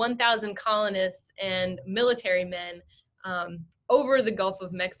 1,000 colonists and military men over the Gulf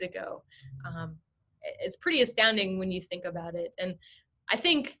of Mexico. It's pretty astounding when you think about it. And I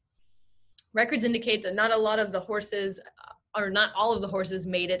think records indicate that not all of the horses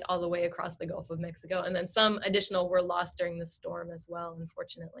made it all the way across the Gulf of Mexico. And then some additional were lost during the storm as well,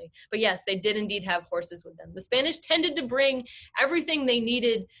 unfortunately. But yes, they did indeed have horses with them. The Spanish tended to bring everything they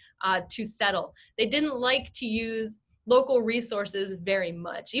needed to settle. They didn't like to use local resources very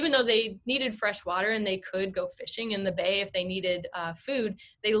much. Even though they needed fresh water and they could go fishing in the bay if they needed food,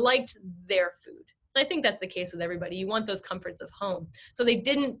 they liked their food. And I think that's the case with everybody. You want those comforts of home. So they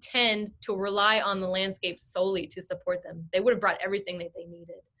didn't tend to rely on the landscape solely to support them. They would have brought everything that they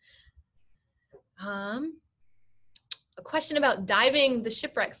needed. A question about diving the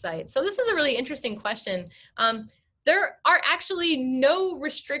shipwreck site. So this is a really interesting question. There are actually no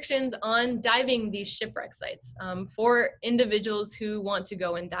restrictions on diving these shipwreck sites for individuals who want to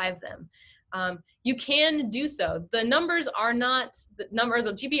go and dive them. You can do so. The numbers are not, the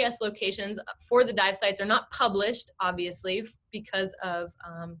GPS locations for the dive sites are not published, obviously, because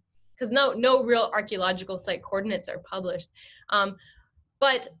no real archaeological site coordinates are published.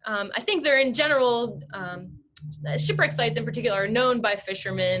 But I think they're in general, shipwreck sites in particular are known by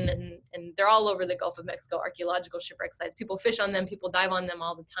fishermen, and they're all over the Gulf of Mexico, archaeological shipwreck sites. People fish on them, people dive on them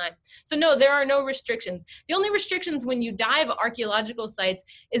all the time. So no, there are no restrictions. The only restrictions when you dive archaeological sites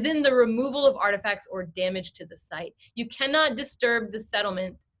is in the removal of artifacts or damage to the site. You cannot disturb the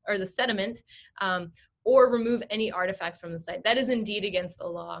settlement or the sediment or remove any artifacts from the site. That is indeed against the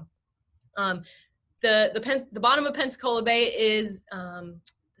law. The bottom of Pensacola Bay is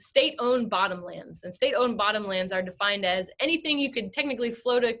state-owned bottomlands, and state-owned bottomlands are defined as anything you could technically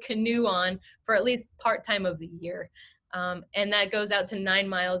float a canoe on for at least part-time of the year, and that goes out to 9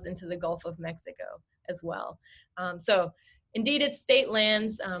 miles into the Gulf of Mexico as well. So indeed it's state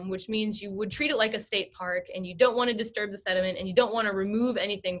lands, which means you would treat it like a state park, and you don't want to disturb the sediment, and you don't want to remove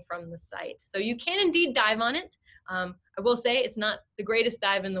anything from the site. So you can indeed dive on it. I will say it's not the greatest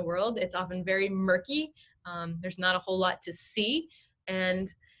dive in the world. It's often very murky. There's not a whole lot to see,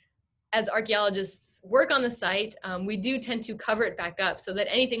 and as archaeologists work on the site, we do tend to cover it back up so that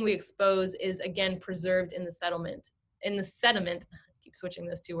anything we expose is again preserved in the sediment, I keep switching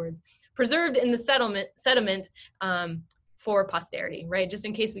those two words, preserved in the sediment for posterity, right? Just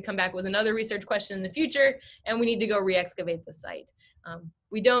in case we come back with another research question in the future and we need to go re-excavate the site.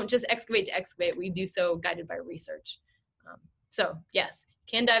 We don't just excavate to excavate, we do so guided by research. So yes,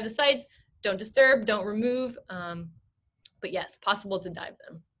 can dive the sites, don't disturb, don't remove, but yes, possible to dive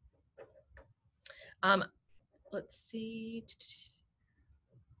them. Let's see,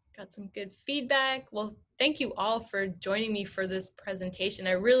 got some good feedback. Well, thank you all for joining me for this presentation.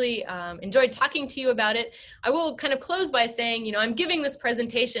 I really enjoyed talking to you about it. I will kind of close by saying, you know, I'm giving this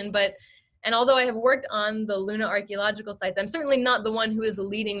presentation, and although I have worked on the Luna archaeological sites, I'm certainly not the one who is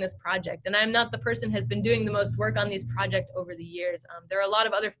leading this project, and I'm not the person who has been doing the most work on these projects over the years. There are a lot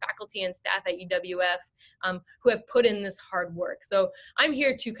of other faculty and staff at UWF who have put in this hard work. So I'm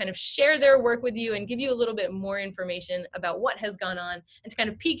here to kind of share their work with you and give you a little bit more information about what has gone on and to kind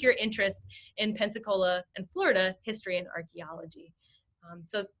of pique your interest in Pensacola and Florida history and archaeology.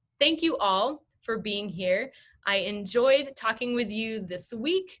 So thank you all for being here. I enjoyed talking with you this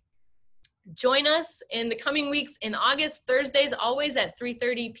week. Join us in the coming weeks in August, Thursdays, always at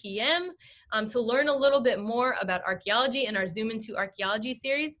 3:30 p.m. To learn a little bit more about archaeology in our Zoom Into Archaeology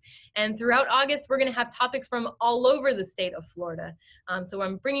series. And throughout August, we're going to have topics from all over the state of Florida. So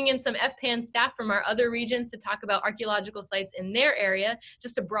I'm bringing in some FPAN staff from our other regions to talk about archaeological sites in their area,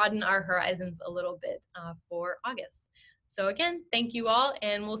 just to broaden our horizons a little bit for August. So again, thank you all,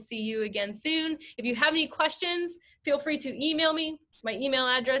 and we'll see you again soon. If you have any questions, feel free to email me. My email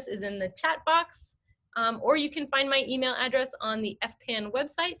address is in the chat box, or you can find my email address on the FPAN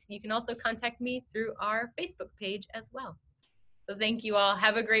website. You can also contact me through our Facebook page as well. So thank you all.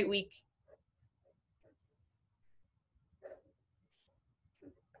 Have a great week.